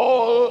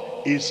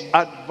 all his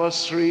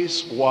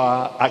adversaries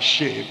were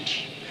ashamed.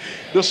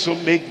 Those who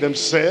make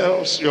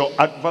themselves your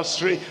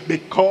adversary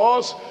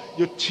because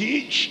you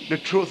teach the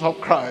truth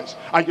of Christ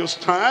and you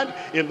stand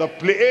in the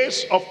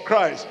place of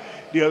Christ,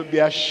 they'll be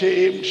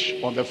ashamed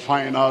on the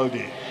final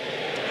day.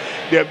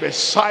 They'll be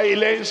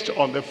silenced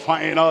on the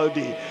final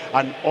day.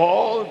 And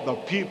all the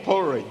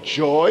people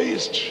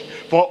rejoiced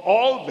for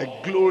all the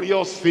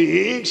glorious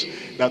things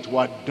that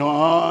were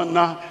done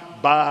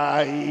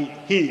by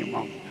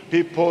him.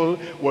 People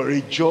will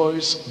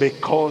rejoice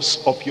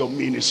because of your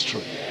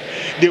ministry.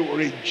 They will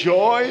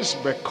rejoice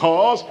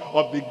because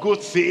of the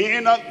good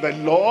thing the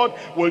Lord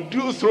will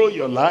do through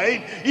your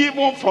life,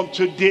 even from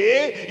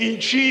today, in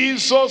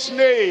Jesus'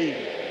 name.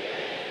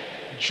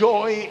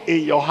 Joy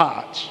in your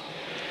heart,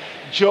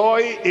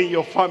 joy in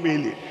your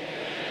family,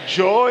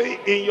 joy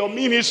in your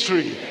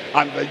ministry,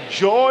 and the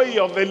joy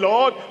of the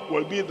Lord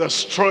will be the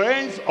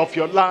strength of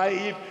your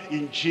life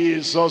in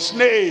Jesus'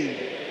 name.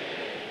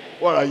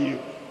 What are you?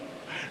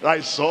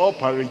 Rise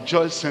up and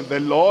rejoice in the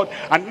Lord,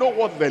 and know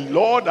what the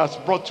Lord has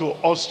brought to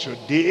us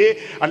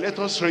today, and let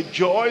us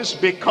rejoice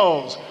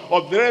because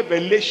of the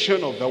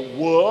revelation of the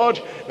word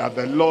that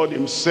the Lord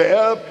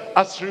himself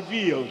has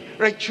revealed.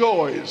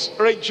 Rejoice,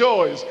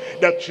 rejoice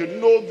that you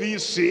know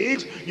these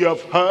things, you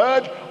have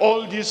heard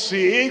all these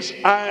things,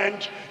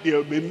 and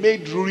they'll be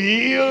made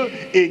real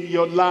in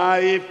your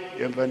life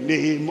in the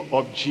name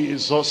of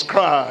Jesus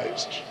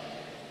Christ.